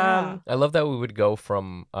that. I love that we would go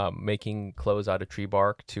from making clothes out of tree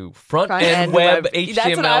bark to front-end web HTML development.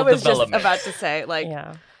 That's what I was just about to say.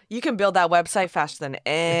 You can build that website faster than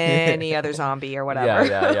any other zombie or whatever.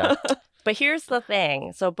 Yeah. But here's the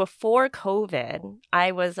thing. So before COVID,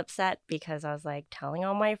 I was upset because I was telling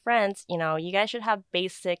all my friends, you guys should have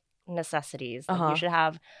basic necessities. You should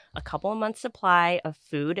have a couple of months supply of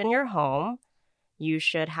food in your home. You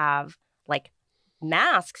should have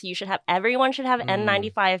masks. Everyone should have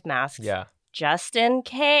N95 masks. Yeah. Just in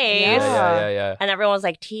case. Yeah. And everyone was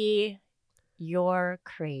like, T, you're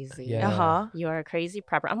crazy. You're a crazy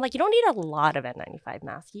prepper. I'm like, you don't need a lot of N95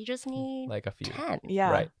 masks. You just need a few. 10.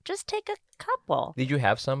 Yeah. Right. Just take a couple. Did you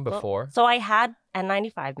have some before? So I had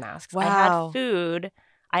N95 masks. Wow. I had food.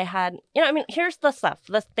 I had, here's the stuff.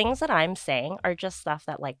 The things that I'm saying are just stuff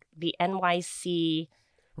that the NYC,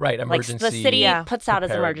 emergency, the city puts out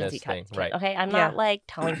as emergency thing. kit. Right. Okay, I'm not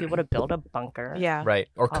telling people to build a bunker. Yeah. Right.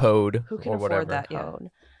 Or code. Who can or afford whatever. that? Code.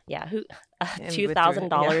 Yeah. Who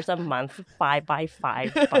 $2,000 a month,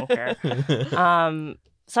 5x5 bunker.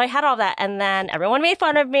 So I had all that, and then everyone made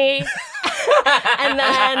fun of me. And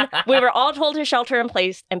then we were all told to shelter in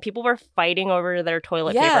place, and people were fighting over their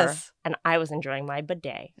toilet paper. And I was enjoying my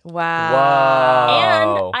bidet. Wow.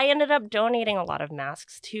 And I ended up donating a lot of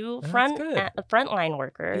masks to frontline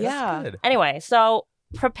workers. Yeah. Good. Anyway, so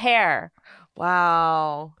prepare.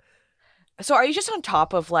 Wow. So are you just on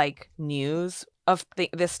top of news of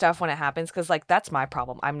this stuff when it happens? Because that's my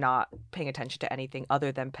problem. I'm not paying attention to anything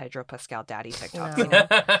other than Pedro Pascal daddy TikToks. No.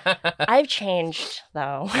 I've changed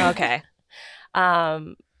though. Okay.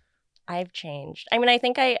 I've changed. I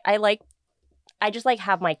think I just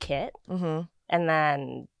have my kit, and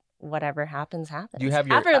then whatever happens. Do you have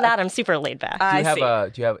your, after that? I'm super laid back.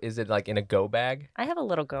 Is it in a go bag? I have a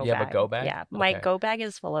little go bag. You have a go bag? Yeah. My go bag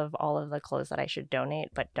is full of all of the clothes that I should donate,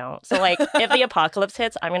 but don't. So if the apocalypse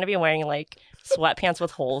hits, I'm going to be wearing sweatpants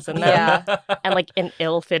with holes in them and an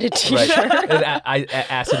ill-fitted t-shirt. Right.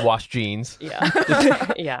 Acid wash jeans. Yeah.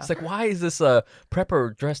 It's why is this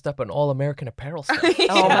prepper dressed up in all American apparel stuff?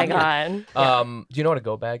 Oh my God. Do you know what a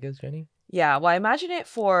go bag is, Jenny? Yeah, well, I imagine it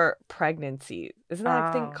for pregnancy. Isn't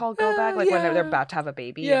that a thing called go bag? When they're about to have a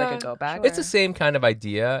baby, a go bag? Sure. It's the same kind of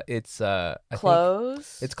idea. It's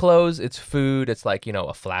clothes. It's clothes. It's food. It's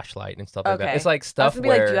a flashlight and stuff like that. It's stuff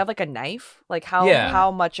where... do you have a knife?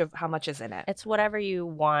 How much is in it? It's whatever you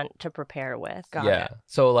want to prepare with. Got it.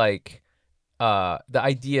 So the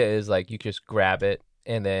idea is you just grab it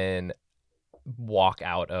and then walk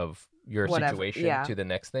out of your situation to the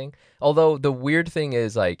next thing. Although the weird thing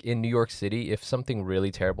is in New York City, if something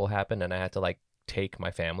really terrible happened and I had to take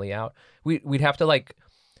my family out, we'd have to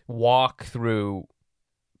walk through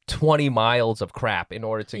 20 miles of crap in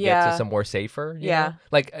order to get to somewhere safer. You know?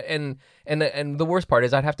 And the worst part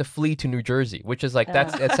is I'd have to flee to New Jersey, which is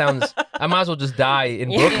that sounds I might as well just die in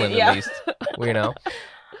Brooklyn at least.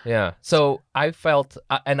 Yeah. So I felt,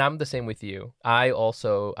 and I'm the same with you. I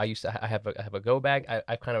have a go bag.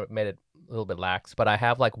 I kind of made it little bit lax, but I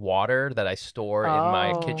have like water that I store in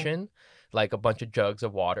my kitchen, like a bunch of jugs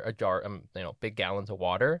of water, a jar, big gallons of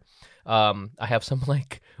water. I have some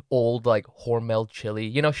like old like Hormel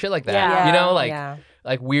chili, shit like that.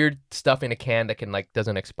 Like weird stuff in a can that can like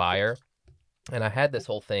doesn't expire. And I had this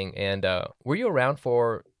whole thing. And were you around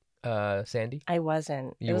for Sandy? I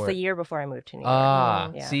wasn't. It was the year before I moved to New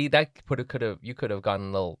York. See, that you could have gotten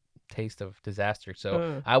a little taste of disaster.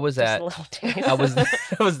 So I was I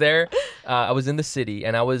was there. I was in the city,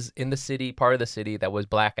 and I was in the city, part of the city that was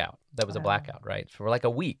blackout. That was a blackout, right? For like a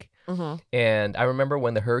week. And I remember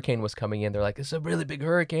when the hurricane was coming in, they're like, it's a really big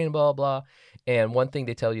hurricane, blah, blah. And one thing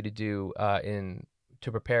they tell you to do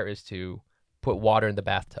to prepare is to put water in the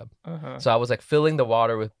bathtub. So I was like filling the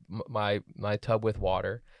water with my tub with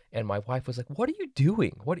water. And my wife was like, what are you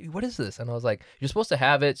doing? What is this? And I was like, you're supposed to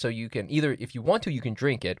have it so you can either, if you want to, you can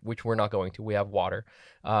drink it, which we're not going to. We have water,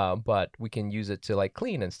 but we can use it to like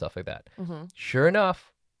clean and stuff like that. Sure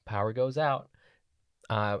enough, power goes out.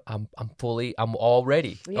 I'm all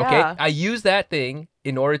ready. Yeah. Okay. I use that thing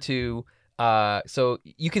in order to, so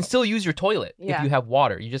you can still use your toilet if you have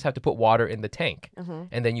water. You just have to put water in the tank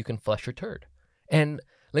and then you can flush your turd. And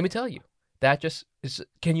let me tell you, that just is,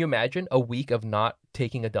 can you imagine a week of not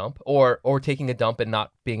taking a dump or taking a dump and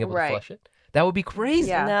not being able to flush it? That would be crazy.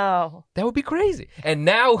 Yeah. No. That would be crazy. And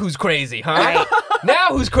now who's crazy, huh? Right. Now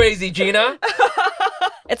who's crazy, Gina?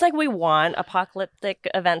 It's like we want apocalyptic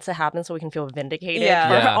events to happen so we can feel vindicated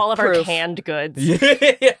for all of our canned goods.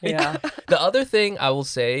 Yeah. The other thing I will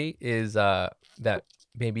say is that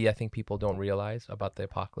maybe I think people don't realize about the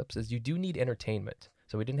apocalypse is you do need entertainment.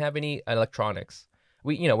 So we didn't have any electronics.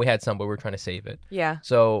 We had some, but we were trying to save it. Yeah.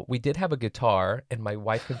 So we did have a guitar, and my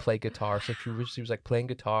wife can play guitar. So she was like playing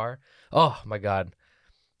guitar. Oh my God.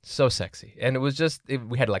 So sexy. And it was just,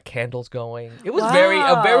 we had like candles going. It was a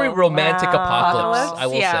very romantic apocalypse, I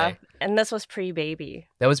will say. And this was pre-baby.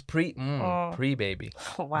 That was pre-baby.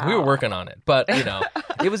 Wow. We were working on it, but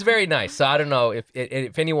it was very nice. So I don't know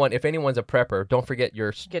if anyone's a prepper, don't forget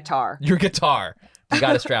your guitar. Your guitar. You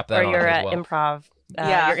got to strap that on as well. Or your improv.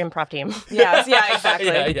 Your improv team. Yes, yeah, exactly.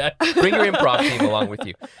 Yeah. Bring your improv team along with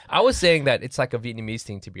you. I was saying that it's like a Vietnamese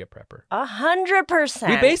thing to be a prepper. 100%.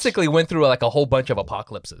 We basically went through like a whole bunch of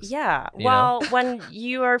apocalypses. Yeah. Well, when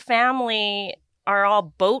your family are all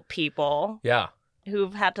boat people. Yeah.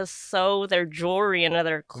 Who've had to sew their jewelry into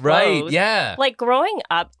their clothes. Right, yeah. Like growing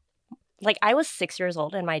up, like I was 6 years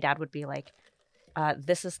old and my dad would be like,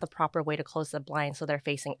 this is the proper way to close the blinds so they're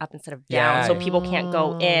facing up instead of down so people can't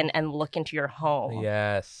go in and look into your home.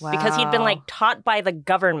 Yes. Wow. Because he'd been like taught by the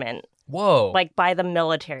government. Whoa. Like by the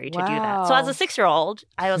military to do that. So as a 6-year-old,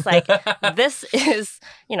 I was like, this is,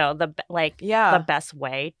 the best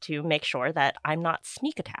way to make sure that I'm not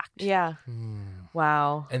sneak attacked. Yeah.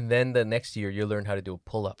 Wow. And then the next year you learn how to do a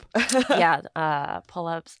pull-up.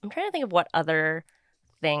 Pull-ups. I'm trying to think of what other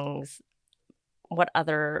things. What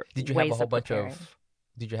other did you have a whole bunch of?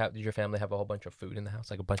 Did your family have a whole bunch of food in the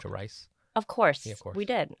house, like a bunch of rice? Of course, of course. We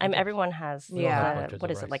did. I mean, everyone has.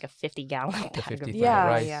 What is it, like a 50-gallon bag? The 50 of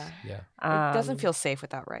rice. Yeah. It doesn't feel safe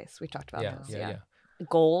without rice. We talked about this. Yeah.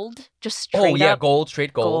 Gold, just straight up. Gold,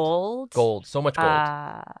 straight gold. Gold, so much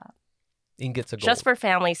gold. Ingots of gold. Just for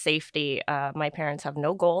family safety, my parents have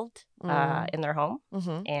no gold in their home,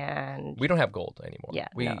 and we don't have gold anymore. Yeah,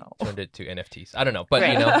 we turned it to NFTs. I don't know, but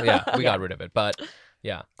we got rid of it. But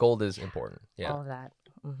gold is important. Yeah, all of that.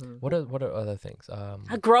 What are other things?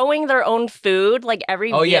 Growing their own food. Like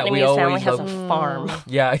every Vietnamese family has a farm.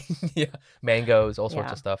 Yeah, mangoes, all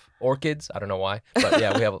sorts of stuff. Orchids. I don't know why, but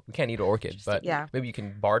we can't eat orchids, but maybe you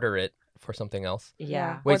can barter it for something else.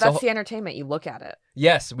 Yeah. Wait, that's the entertainment. You look at it.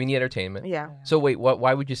 Yes, we need entertainment. Yeah. So wait,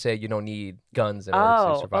 why would you say you don't need guns in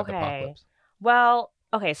order to survive the apocalypse? Well,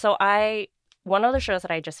 okay, so one of the shows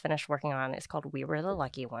that I just finished working on is called We Were the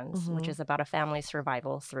Lucky Ones, which is about a family's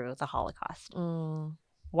survival through the Holocaust.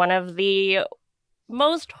 One of the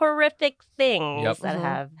most horrific things that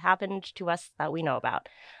have happened to us that we know about.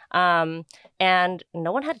 And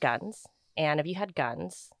no one had guns. And if you had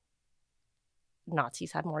guns,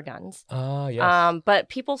 Nazis had more guns. Yes. But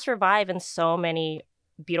people survive in so many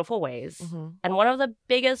beautiful ways. And one of the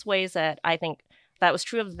biggest ways that I think that was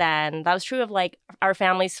true of then, that was true of like our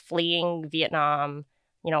families fleeing Vietnam,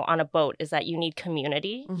 on a boat, is that you need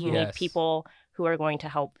community. You need people who are going to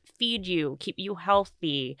help feed you, keep you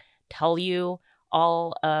healthy, tell you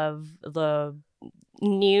all of the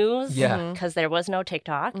news. Yeah. Because there was no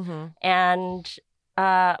TikTok. And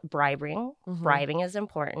bribing. Bribing is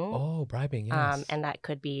important. Oh, bribing, yes. And that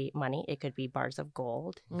could be money. It could be bars of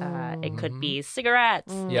gold. It could be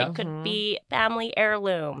cigarettes. It could be family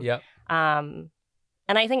heirloom. Yep. And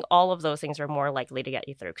I think all of those things are more likely to get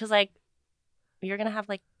you through. Because, like, you're gonna have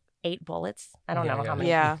like 8 bullets. I don't know how many.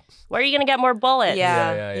 Yeah. Where are you gonna get more bullets?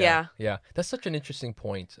 Yeah. That's such an interesting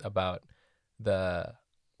point about the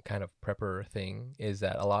kind of prepper thing, is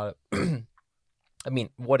that a lot of I mean,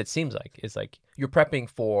 what it seems like is like you're prepping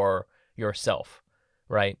for yourself,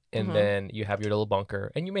 right? And then you have your little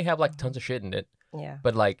bunker, and you may have like tons of shit in it. Yeah.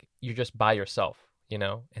 But like you're just by yourself,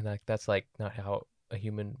 and like that's like not how a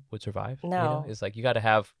human would survive. No. It's like you got to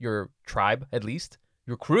have your tribe, at least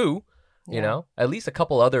your crew, at least a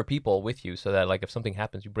couple other people with you, so that like if something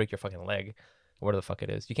happens, you break your fucking leg, or whatever the fuck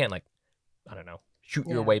it is, you can't like, I don't know, shoot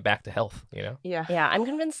your way back to health, Yeah. I'm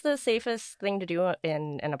convinced the safest thing to do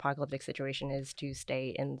in an apocalyptic situation is to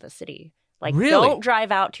stay in the city. Like, really? Don't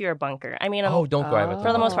drive out to your bunker. I mean, don't drive out.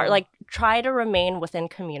 For the most part, like, try to remain within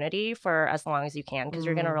community for as long as you can, because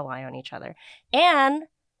you're going to rely on each other. And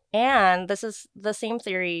this is the same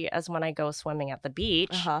theory as when I go swimming at the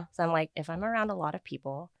beach. So I'm like, if I'm around a lot of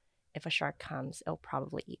people, if a shark comes, it'll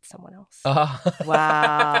probably eat someone else.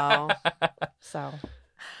 Wow. So...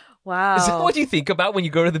 Wow. Is that what you think about when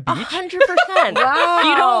you go to the beach? 100%. Wow.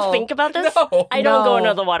 You don't think about this? No. I don't go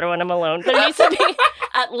into the water when I'm alone. There needs to be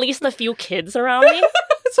at least a few kids around me.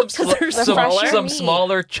 some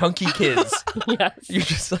smaller, chunky kids. Yes. You're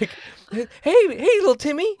just like, hey, little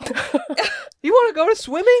Timmy, you want to go to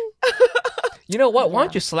swimming? You know what? Why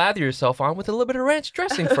don't you slather yourself on with a little bit of ranch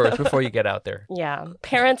dressing first before you get out there? Yeah.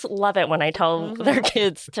 Parents love it when I tell their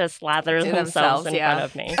kids to slather themselves in front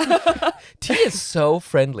of me. T is so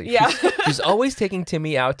friendly. Yeah. She's always taking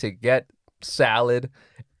Timmy out to get salad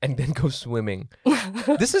and then go swimming.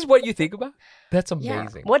 This is what you think about? That's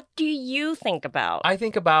amazing. Yeah. What do you think about? I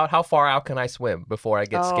think about how far out can I swim before I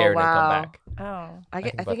get scared and come back. Oh. I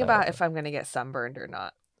think about if I'm going to get sunburned or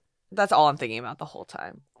not. That's all I'm thinking about the whole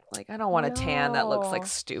time. Like, I don't want a tan that looks like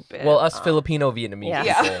stupid. Well, us Filipino Vietnamese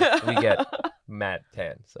people, we get mad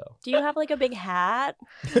tan, so. Do you have like a big hat?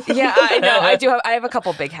 Yeah, I know. I do I have a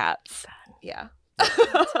couple big hats. Yeah.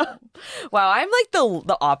 Wow, I'm like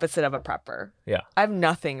the opposite of a prepper. Yeah. I have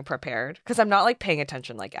nothing prepared because I'm not like paying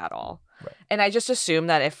attention like at all. Right. And I just assume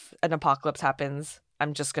that if an apocalypse happens,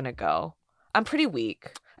 I'm just going to go. I'm pretty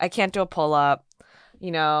weak. I can't do a pull-up.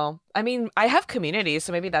 I mean, I have community,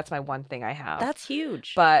 so maybe that's my one thing I have. That's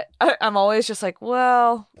huge. But I'm always just like,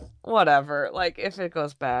 well, whatever. Like, if it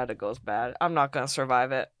goes bad, it goes bad. I'm not going to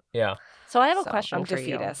survive it. Yeah. So I have a question for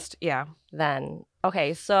defeatist. Yeah. Then,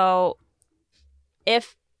 okay, so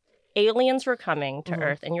if aliens were coming to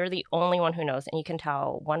Earth and you're the only one who knows, and you can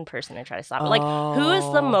tell one person and try to stop it, like, who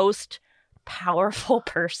is the most powerful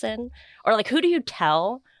person? Or, like, who do you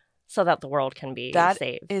tell so that the world can be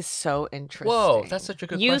saved? That is so interesting. Whoa, that's such a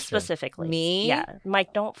good question. You specifically. Me? Yeah.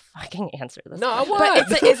 Mike, don't fucking answer this. No, question. what?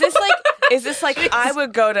 But is this like I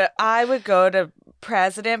would go to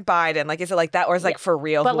President Biden? Like, is it like that, or is it like for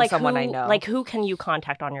real? But like someone who, I know? Like, who can you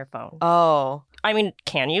contact on your phone? Oh, I mean,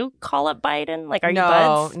 can you call up Biden? Like, are you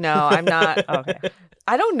buds? No, I'm not. Okay.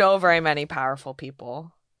 I don't know very many powerful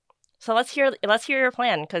people. So let's hear your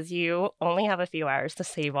plan, because you only have a few hours to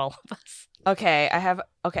save all of us. Okay,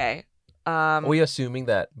 Are we assuming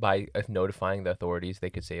that by notifying the authorities they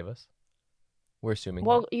could save us? We're assuming.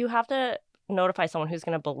 Well, you have to notify someone who's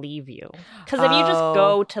going to believe you. Because if you just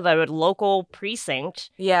go to the local precinct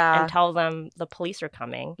and tell them the police are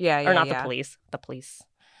coming, or not the police.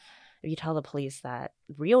 If you tell the police that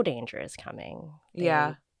real danger is coming,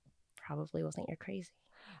 they probably will think you're crazy.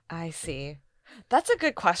 I see. That's a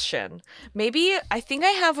good question. Maybe, I think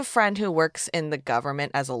I have a friend who works in the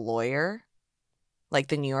government as a lawyer, like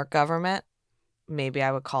the New York government. Maybe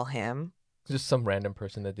I would call him. Just some random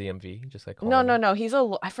person at DMV, just like No. He's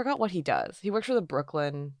I forgot what he does. He works for the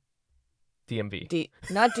Brooklyn DMV.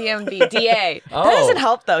 Not DMV, DA. Oh. That doesn't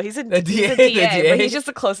help though. He's a DA, DA. but he's just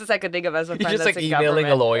the closest I could think of as a friend. He's just that's like in emailing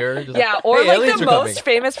government. a lawyer. Yeah, like, or hey, like the most coming.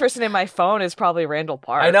 famous person in my phone is probably Randall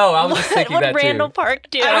Park. I know. I was just thinking what that would Randall too. Park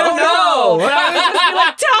do? I don't know. But I would just be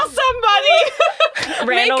like, tell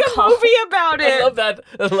somebody. Randall Make a movie about it. I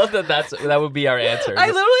love that. That would be our answer. I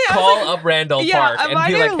Just literally call up Randall Park and be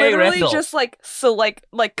like, "Hey, Randall." Just like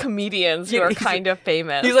like comedians who are kind of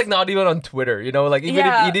famous. He's like not even on Twitter, like even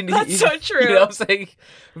if he didn't. That's so true. You know what I'm saying?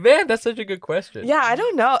 Man, that's such a good question. Yeah, I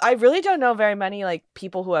don't know. I really don't know very many like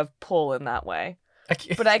people who have pull in that way.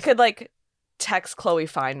 But I could like text Chloe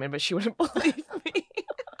Fineman, but she wouldn't believe me.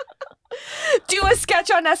 Do a sketch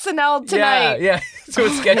on SNL tonight. Yeah. So a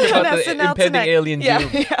sketch about the impending alien doom.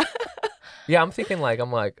 Yeah. Yeah, I'm thinking like,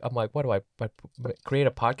 I'm like, what do I create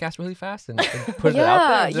a podcast really fast and put it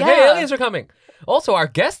out there? Hey, aliens are coming. Also, our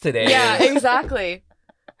guest today. Yeah, exactly.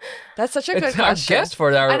 That's such a good question. Our guest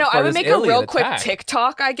for our. I know. I would make a real quick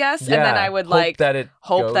TikTok, I guess, and then I would like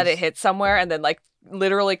hope that it hits somewhere, and then like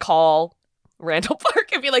literally call Randall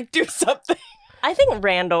Park and be like, do something. I think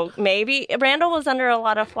Randall, maybe. Randall was under a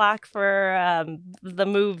lot of flack for the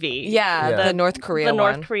movie. Yeah, the North Korea The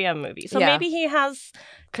one. North Korea movie. So maybe he has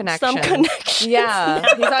some connections.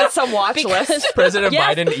 Yeah, he's on some watch list. President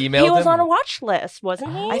Biden emailed him. He was on a watch list,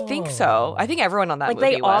 wasn't he? I think so. I think everyone on that movie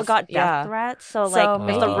they all was. got death threats. So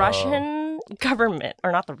if the Russian government,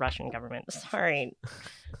 or not the Russian government, sorry,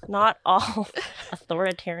 not all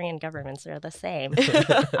authoritarian governments are the same.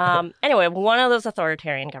 Anyway, one of those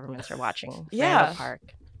authoritarian governments are watching Randall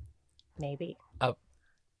Park. Maybe.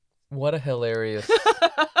 What a hilarious.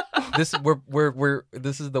 This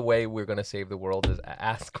is the way we're gonna save the world is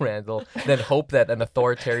ask Randall, then hope that an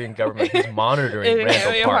authoritarian government who's monitoring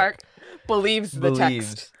Randall Park believes the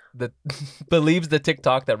text. Believes the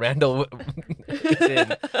TikTok that Randall is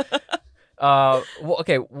in.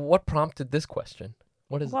 Okay, what prompted this question?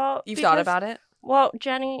 What is You've thought about it? Well,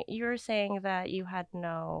 Jenny, you were saying that you had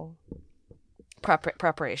no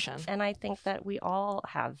preparation. And I think that we all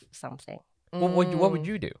have something. Well, what would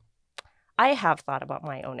you do? I have thought about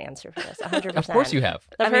my own answer for this, 100%. Of course you have.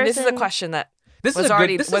 This is a question that was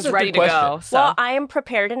ready to question. go. So. Well, I am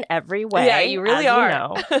prepared in every way. Yeah, you really are. You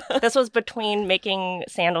know. This was between making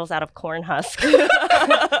sandals out of corn husk.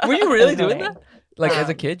 Were you really doing that? Like as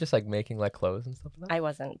a kid, just like making like clothes and stuff like that? I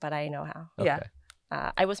wasn't, but I know how. Okay.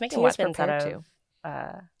 Yeah. I was making weapons out of...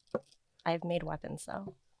 I've made weapons,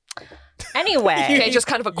 so... Anyway, okay, just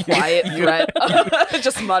kind of a quiet threat,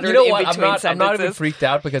 just muttered. You know what? In between I'm not even freaked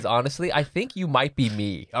out because honestly, I think you might be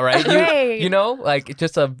me. All right, you know, like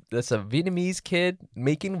just a Vietnamese kid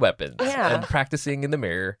making weapons and practicing in the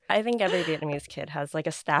mirror. I think every Vietnamese kid has like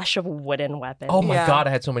a stash of wooden weapons. Oh my god, I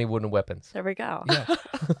had so many wooden weapons. There we go.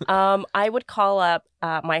 Yeah. I would call up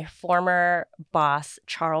my former boss,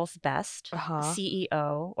 Charles Best,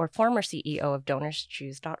 CEO or former CEO of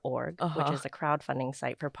DonorsChoose.org, which is a crowdfunding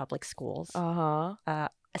site for public schools.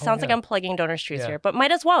 It sounds like I'm plugging Donors Choose here, but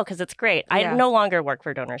might as well because it's great. I no longer work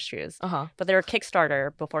for Donors Choose, but they were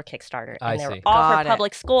Kickstarter before Kickstarter, and they were all for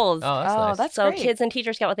public schools. Oh, that's nice. That's so great. Kids and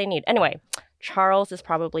teachers get what they need. Anyway, Charles is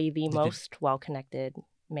probably the most well-connected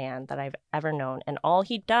man that I've ever known, and all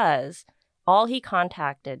he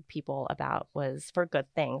contacted people about was for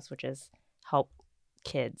good things, which is help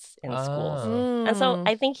kids in schools. And so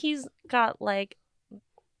I think he's got like,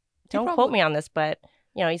 don't quote me on this, but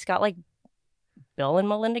you know, he's got like Bill and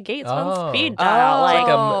Melinda Gates on speed dial.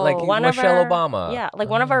 Like Michelle Obama. Yeah, like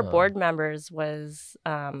one of our board members was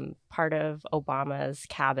part of Obama's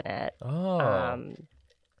cabinet.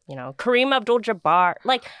 You know, Kareem Abdul-Jabbar.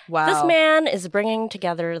 Like, this man is bringing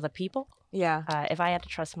together the people. Yeah. If I had to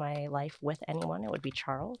trust my life with anyone, it would be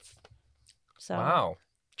Charles. So,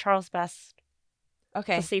 Charles Best.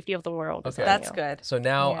 Okay. The safety of the world. Okay. That's good. So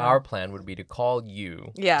now our plan would be to call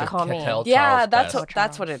you. To call me. Tell Charles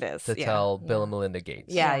that's what it is. To tell Bill and Melinda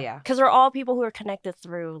Gates. Yeah. Because we're all people who are connected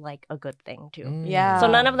through like a good thing too. Yeah. So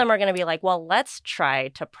none of them are going to be like, well, let's try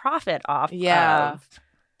to profit off of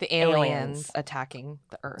the aliens attacking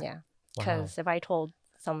the Earth. Yeah. Because if I told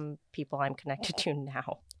some people I'm connected to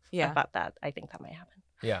now about that, I think that might happen.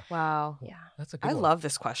 Yeah. Wow. Yeah. That's a good one. I love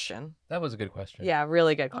this question. That was a good question. Yeah,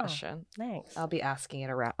 really good question. Thanks. I'll be asking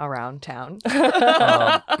it around town.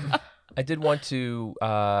 I did want to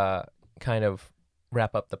kind of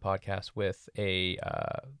wrap up the podcast with a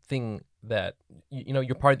thing that you know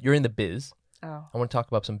you're in the biz. Oh. I want to talk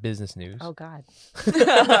about some business news. Oh God.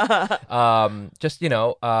 Just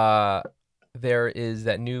there is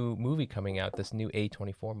that new movie coming out. This new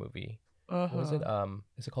A24 movie. What is it?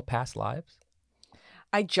 Is it called Past Lives?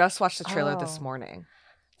 I just watched the trailer this morning.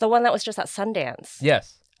 The one that was just at Sundance.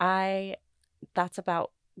 Yes. That's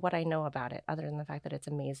about what I know about it, other than the fact that it's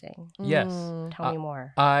amazing. Yes. Tell me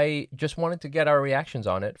more. I just wanted to get our reactions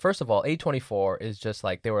on it. First of all, A24 is just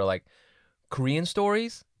like, they were like, Korean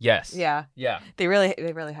stories? Yes. Yeah. Yeah. They really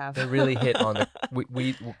have. They really hit on the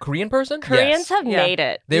Korean person? Koreans have made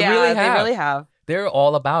it. They really have. They're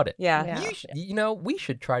all about it. Yeah. We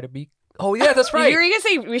should try to be. Oh yeah, that's right. You were gonna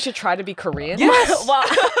say we should try to be Korean? Yes. Well,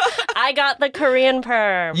 I got the Korean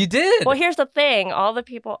perm. You did. Well, here's the thing. Not all the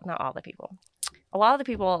people. A lot of the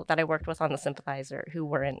people that I worked with on the Sympathizer who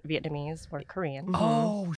weren't Vietnamese were Korean.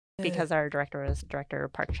 Oh, because our director was Director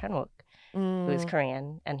Park Chan-wook, who is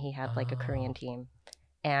Korean, and he had like a Korean team.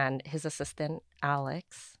 And his assistant,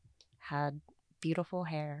 Alex, had beautiful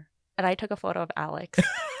hair. And I took a photo of Alex.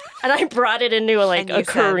 And I brought it into like a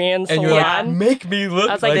Korean salon. And you're like, make me look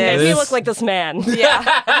I was like, make me look like this man.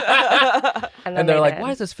 Yeah. and they're like,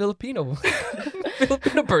 why is this Filipino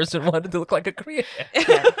person wanted to look like a Korean?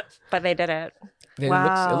 Yeah. But they did it. It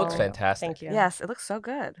looks fantastic. Thank you. Yes, it looks so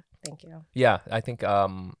good. Thank you. Yeah, I think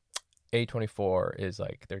A24 is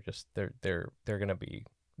like they're gonna be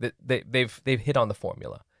they've hit on the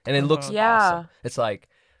formula, and it looks awesome. It's like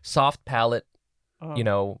soft palette,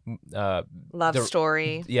 love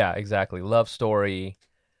story. Yeah, exactly. Love story.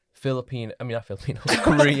 Not Filipino,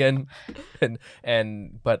 Korean,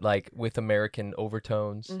 but like with American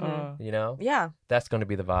overtones, Yeah, that's going to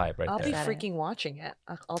be the vibe right I'll there. be freaking watching it.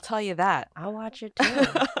 I'll tell you that. I'll watch it too.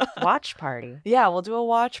 Watch party. Yeah, we'll do a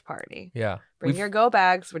watch party. Yeah, bring your go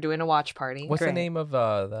bags. We're doing a watch party. What's the name of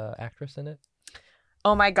the actress in it?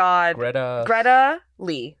 Oh my God, Greta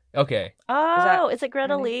Lee. Okay. Oh, is it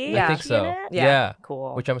Greta Lee? I think so. Yeah,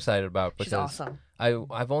 cool. Which I'm excited about because she's awesome.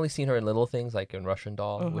 I've only seen her in little things like in Russian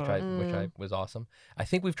Doll, which I was awesome. I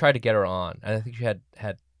think we've tried to get her on, and I think she had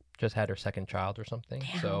just had her second child or something.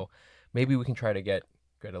 Damn. So maybe we can try to get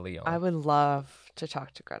Greta Lee on. I would love to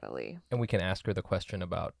talk to Greta Lee, and we can ask her the question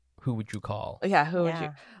about who would you call. Yeah, who would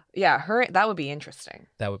you? Yeah, her. That would be interesting.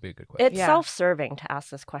 That would be a good question. It's self-serving to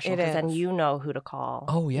ask this question because then you know who to call.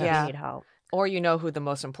 Oh yeah, yeah. You need help. Or you know who the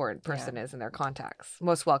most important person is in their contacts.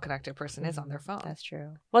 Most well-connected person is on their phone. That's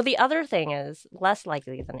true. Well, the other thing is, less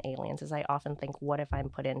likely than aliens, is I often think, what if I'm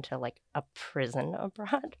put into like a prison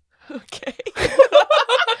abroad? Okay.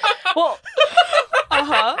 Well,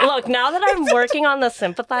 look, now that I'm working on the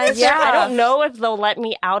Sympathizer, I don't know if they'll let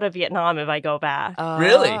me out of Vietnam if I go back.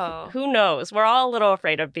 Really? Who knows? We're all a little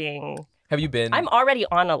afraid of being... Have you been? I'm already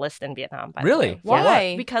on a list in Vietnam. By really? The way. Why?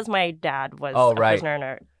 Yeah, because my dad was a prisoner in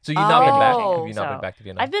a... So you've not been back? Have you not been back to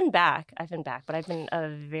Vietnam? I've been back, but I've been a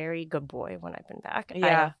very good boy when I've been back. Yeah. I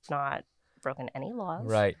have not broken any laws.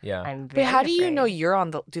 Right, yeah. I'm very But how do you afraid. know you're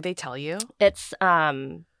on the... Do they tell you? It's,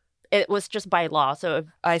 it was just by law. So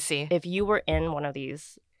I see. If you were in one of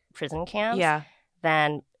these prison camps,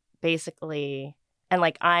 then basically, and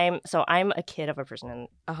like I'm a kid of a prison in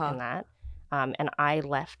that. And I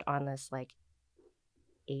left on this like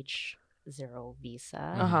H0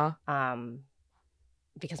 visa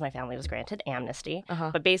because my family was granted amnesty.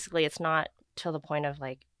 But basically, it's not to the point of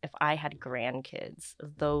like if I had grandkids,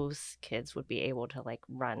 those kids would be able to like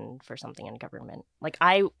run for something in government. Like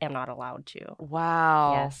I am not allowed to.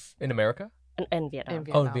 Wow. Yes. In America? In Vietnam.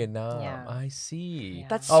 Oh, in Vietnam. Yeah. I see. Yeah.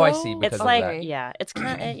 That's I see. Because it's of like that. it's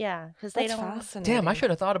kind of because they don't. Fascinating. Damn, I should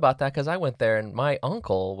have thought about that because I went there and my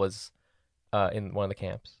uncle was in one of the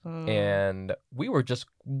camps, and we were just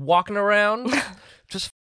walking around,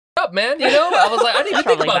 just up, man. You know, I was like, I didn't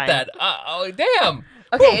even think about that. Damn.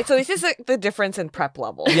 Okay, so this is like the difference in prep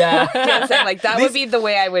level. Yeah, you know what I'm saying? Like that would be the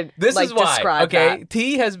way I would. This like, is why. Describe okay, that.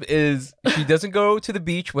 T she doesn't go to the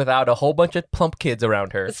beach without a whole bunch of plump kids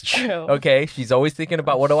around her. It's true. Okay, she's always thinking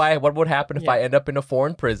about what would happen if I end up in a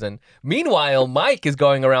foreign prison. Meanwhile, Mike is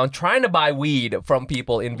going around trying to buy weed from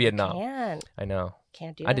people in Vietnam. Can't. I know.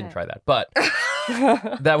 Can't do I didn't try that, but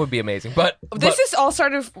that would be amazing. But this is all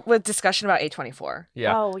started with discussion about A24.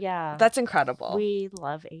 Yeah. Oh yeah. That's incredible. We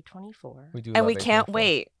love A24. We do, and love we can't A24.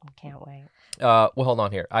 wait. Can't wait. Well, hold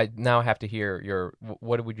on here. I now have to hear your.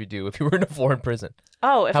 What would you do if you were in a foreign prison?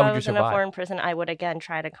 Oh, if How I would you was in a survive? foreign prison, I would again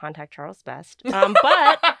try to contact Charles Best.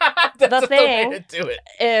 But the thing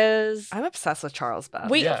is, I'm obsessed with Charles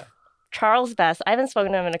Best. Charles Best. I haven't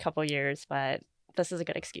spoken to him in a couple years, but this is a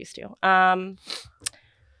good excuse to.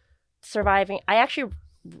 Surviving. I actually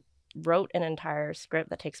wrote an entire script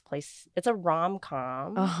that takes place. It's a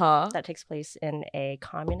rom-com that takes place in a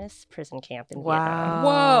communist prison camp in Vietnam.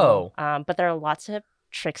 Whoa! But there are lots of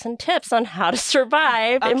tricks and tips on how to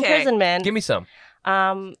survive imprisonment. Give me some.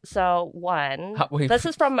 So this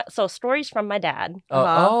is from stories from my dad.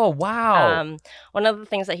 Oh wow! One of the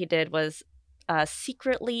things that he did was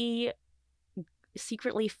secretly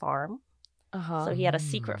farm. So he had a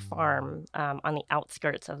secret farm on the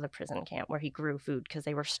outskirts of the prison camp where he grew food because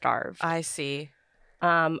they were starved. I see.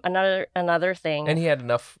 Another thing. And he had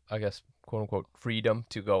enough, I guess, quote unquote, freedom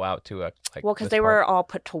to go out to a because they were all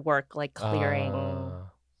put to work like clearing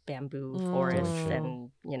bamboo forests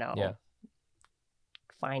and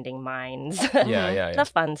finding mines. Yeah. The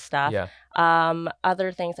fun stuff. Yeah.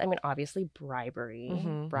 Other things. I mean, obviously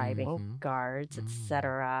bribing, bribing guards,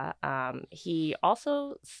 etc. He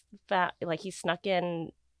also he snuck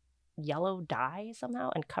in yellow dye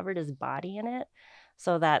somehow and covered his body in it,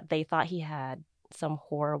 so that they thought he had some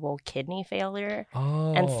horrible kidney failure,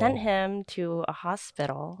 and sent him to a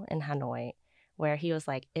hospital in Hanoi, where he was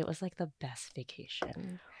like, it was like the best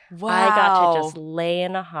vacation. Wow. I got to just lay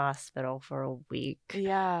in a hospital for a week.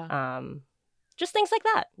 Yeah. Just things like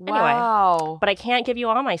that. Wow. Anyway, but I can't give you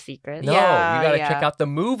all my secrets. No, you got to check out the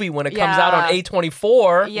movie when it comes out on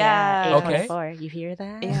A24. Yeah. A24. You hear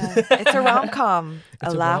that? Yeah. It's a rom-com.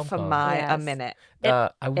 a laugh a minute.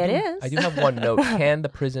 It is. I do have one note. Can the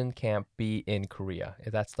prison camp be in Korea?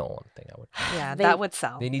 That's the one thing I would. Yeah, that would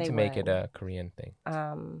sell. They need to make it a Korean thing.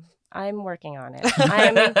 I'm working on it.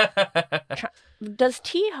 Does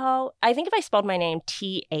T-Ho, I think if I spelled my name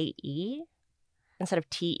T-A-E instead of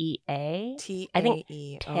T-E-A. T-A-E. I think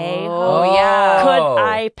T-Ho. Oh, yeah. Could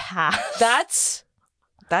I pass? That's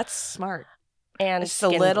smart. And just a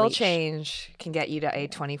little change can get you to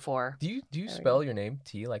A24. Do you spell your name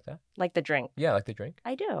T like that? Like the drink. Yeah, like the drink.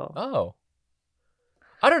 I do. Oh.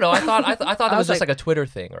 I don't know. I thought it was just like a Twitter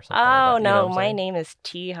thing or something. Oh, like that. no. My name is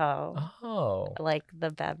T-Ho. Oh. Like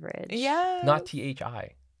the beverage. Yeah. Not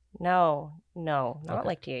T-H-I. No. Not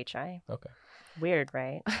like T-H-I. Okay. Weird,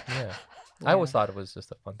 right? Yeah. I always thought it was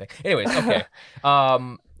just a fun thing. Anyways, okay.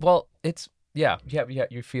 Well, it's, yeah.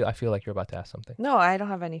 I feel like you're about to ask something. No, I don't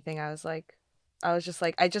have anything. I was just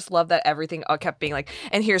like, I just love that everything kept being like,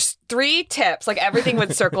 and here's 3 tips. Like everything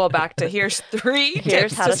would circle back to here's 3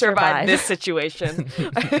 tips how to survive this situation.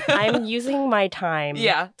 I'm using my time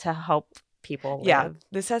to help people live. Yeah,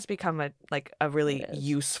 this has become a really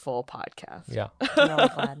useful podcast. Yeah. No, I'm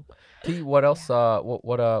glad. T, what else?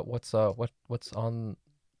 What's on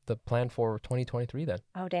the plan for 2023 then?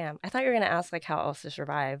 Oh damn! I thought you were gonna ask like how else to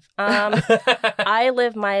survive. I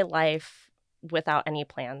live my life without any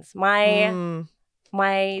plans. My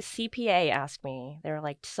CPA asked me. They were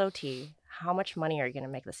like, "So T, how much money are you gonna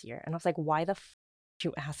make this year?" And I was like, "Why the f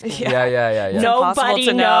you ask me?" Yeah.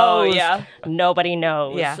 Nobody knows. Yeah. Nobody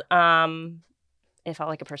knows. Yeah. It felt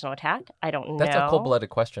like a personal attack. I don't know. That's a cold-blooded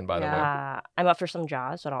question, by the way. I'm up for some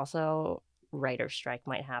jobs, but also writer's strike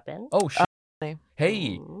might happen. Oh, shit.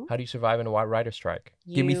 Hey, how do you survive in a writer's strike?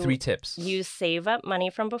 Give me 3 tips. You save up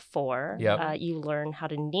money from before. Yep. You learn how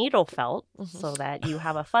to needle felt so that you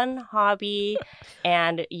have a fun hobby,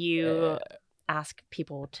 and you ask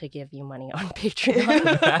people to give you money on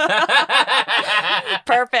Patreon.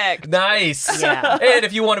 Perfect. Nice. Yeah. And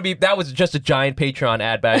if you want to be, that was just a giant Patreon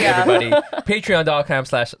ad back, everybody.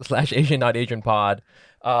 Patreon.com/Asian.AsianPod.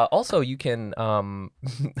 Also, you can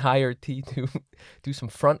hire T to do some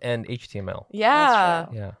front-end HTML. Yeah.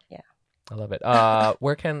 Yeah. I love it.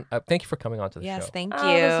 Where can, thank you for coming on to the show. Yes, thank you.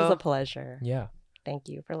 This is a pleasure. Yeah. Thank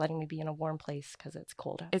you for letting me be in a warm place because it's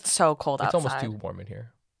cold outside. It's so cold outside. It's almost too warm in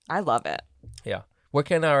here. I love it. Yeah. Where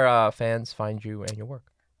can our fans find you and your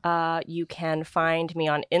work? You can find me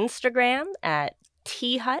on Instagram at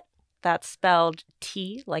THut. That's spelled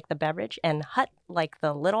T like the beverage and hut like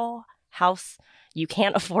the little house you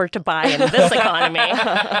can't afford to buy in this economy.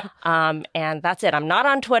 And that's it. I'm not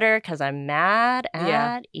on Twitter because I'm mad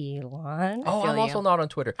at Elon. Oh, I'm also not on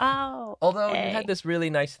Twitter. Oh, although you had this really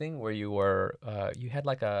nice thing where you were, you had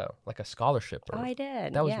like a scholarship. I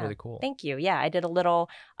did. That was really cool. Thank you. Yeah, I did a little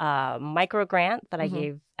micro grant that I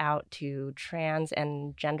gave out to trans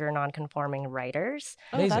and gender nonconforming writers.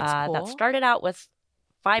 Oh, that's cool. That started out with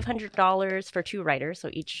 $500 for 2 writers, so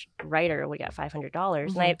each writer would get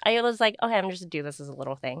 $500. And I was like, okay, I'm just gonna do this as a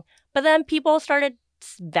little thing. But then people started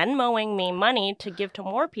Venmoing me money to give to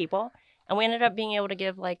more people, and we ended up being able to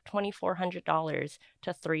give like $2,400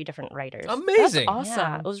 to 3 different writers. Amazing! That's awesome.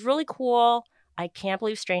 Yeah, it was really cool. I can't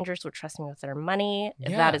believe strangers would trust me with their money.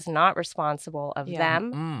 Yeah. That is not responsible of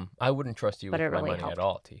them. I wouldn't trust you with it my really money helped. at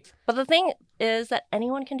all, T. But the thing is that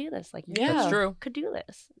anyone can do this. Like, you That's true. could do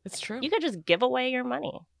this. It's true. You could just give away your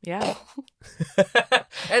money. Yeah.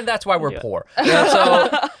 And that's why we're poor.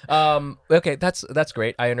 Yeah, so, okay, that's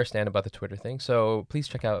great. I understand about the Twitter thing. So please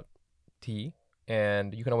check out T.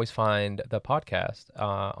 And you can always find the podcast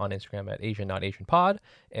on Instagram at Asian.AsianPod.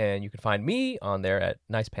 And you can find me on there at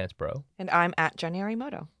Nice Pants Bro. And I'm at Jenny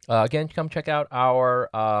Arimoto. Again, come check out our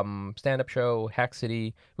stand-up show, Hack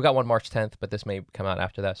City. We got one March 10th, but this may come out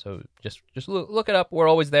after that. So just look it up. We're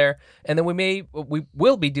always there. And then we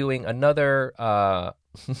will be doing another...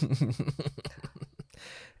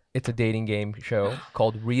 it's a dating game show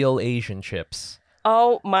called Real Asian Chips.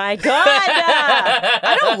 Oh my God!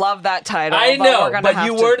 I don't love that title. I know, but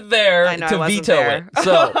you weren't there to veto it.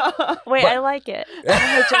 So wait, I like it.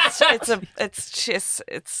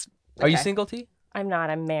 It's. Are you single, T? I'm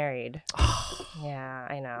not. I'm married. Yeah,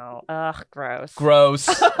 I know. Ugh, gross. Gross.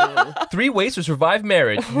 3 ways to survive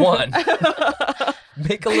marriage. 1,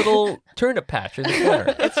 make a little turnip patch in the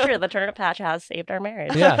corner. It's true. The turnip patch has saved our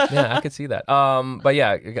marriage. Yeah, I could see that. But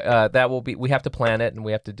yeah, that will be. We have to plan it and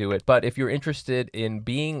we have to do it. But if you're interested in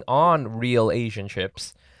being on Real Asian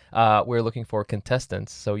Chips, we're looking for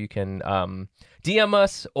contestants. So you can DM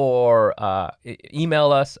us or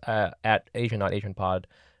email us at asian.asianpod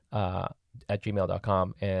at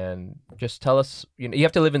gmail.com and just tell us, you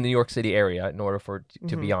have to live in the New York City area in order for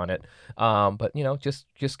to be on it. But,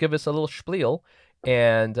 just give us a little spiel,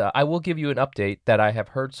 and I will give you an update that I have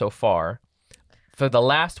heard so far. For the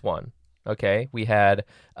last one, okay, we had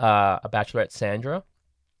a bachelorette, Sandra.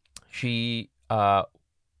 She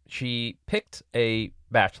picked a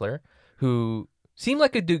bachelor who seemed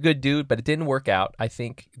like a good dude, but it didn't work out. I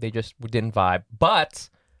think they just didn't vibe. But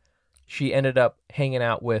she ended up hanging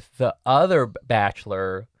out with the other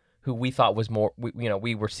bachelor who we thought was more,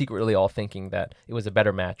 we were secretly all thinking that it was a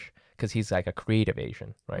better match because he's like a creative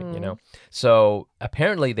Asian, right? So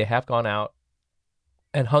apparently they have gone out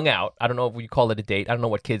and hung out. I don't know if we call it a date. I don't know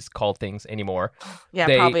what kids call things anymore. Yeah,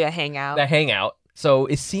 probably a hangout. The hangout. So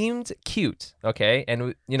it seemed cute, okay?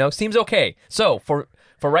 And, seems okay. So for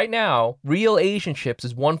right now, Real Asian Ships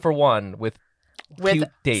is 1-for-1 with cute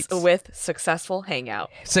dates. With successful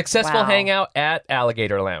hangout. Successful hangout at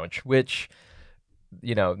Alligator Lounge, which,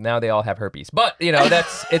 now they all have herpes. But,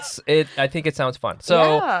 I think it sounds fun.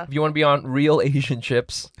 So if you want to be on Real Asian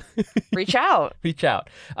Ships, reach out.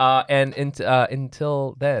 And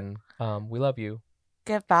until then, we love you.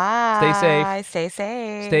 Goodbye. Stay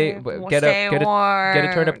safe. Stay warm. Get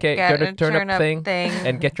a turnip thing,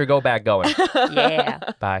 and get your go bag going. Yeah.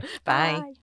 Bye. Bye.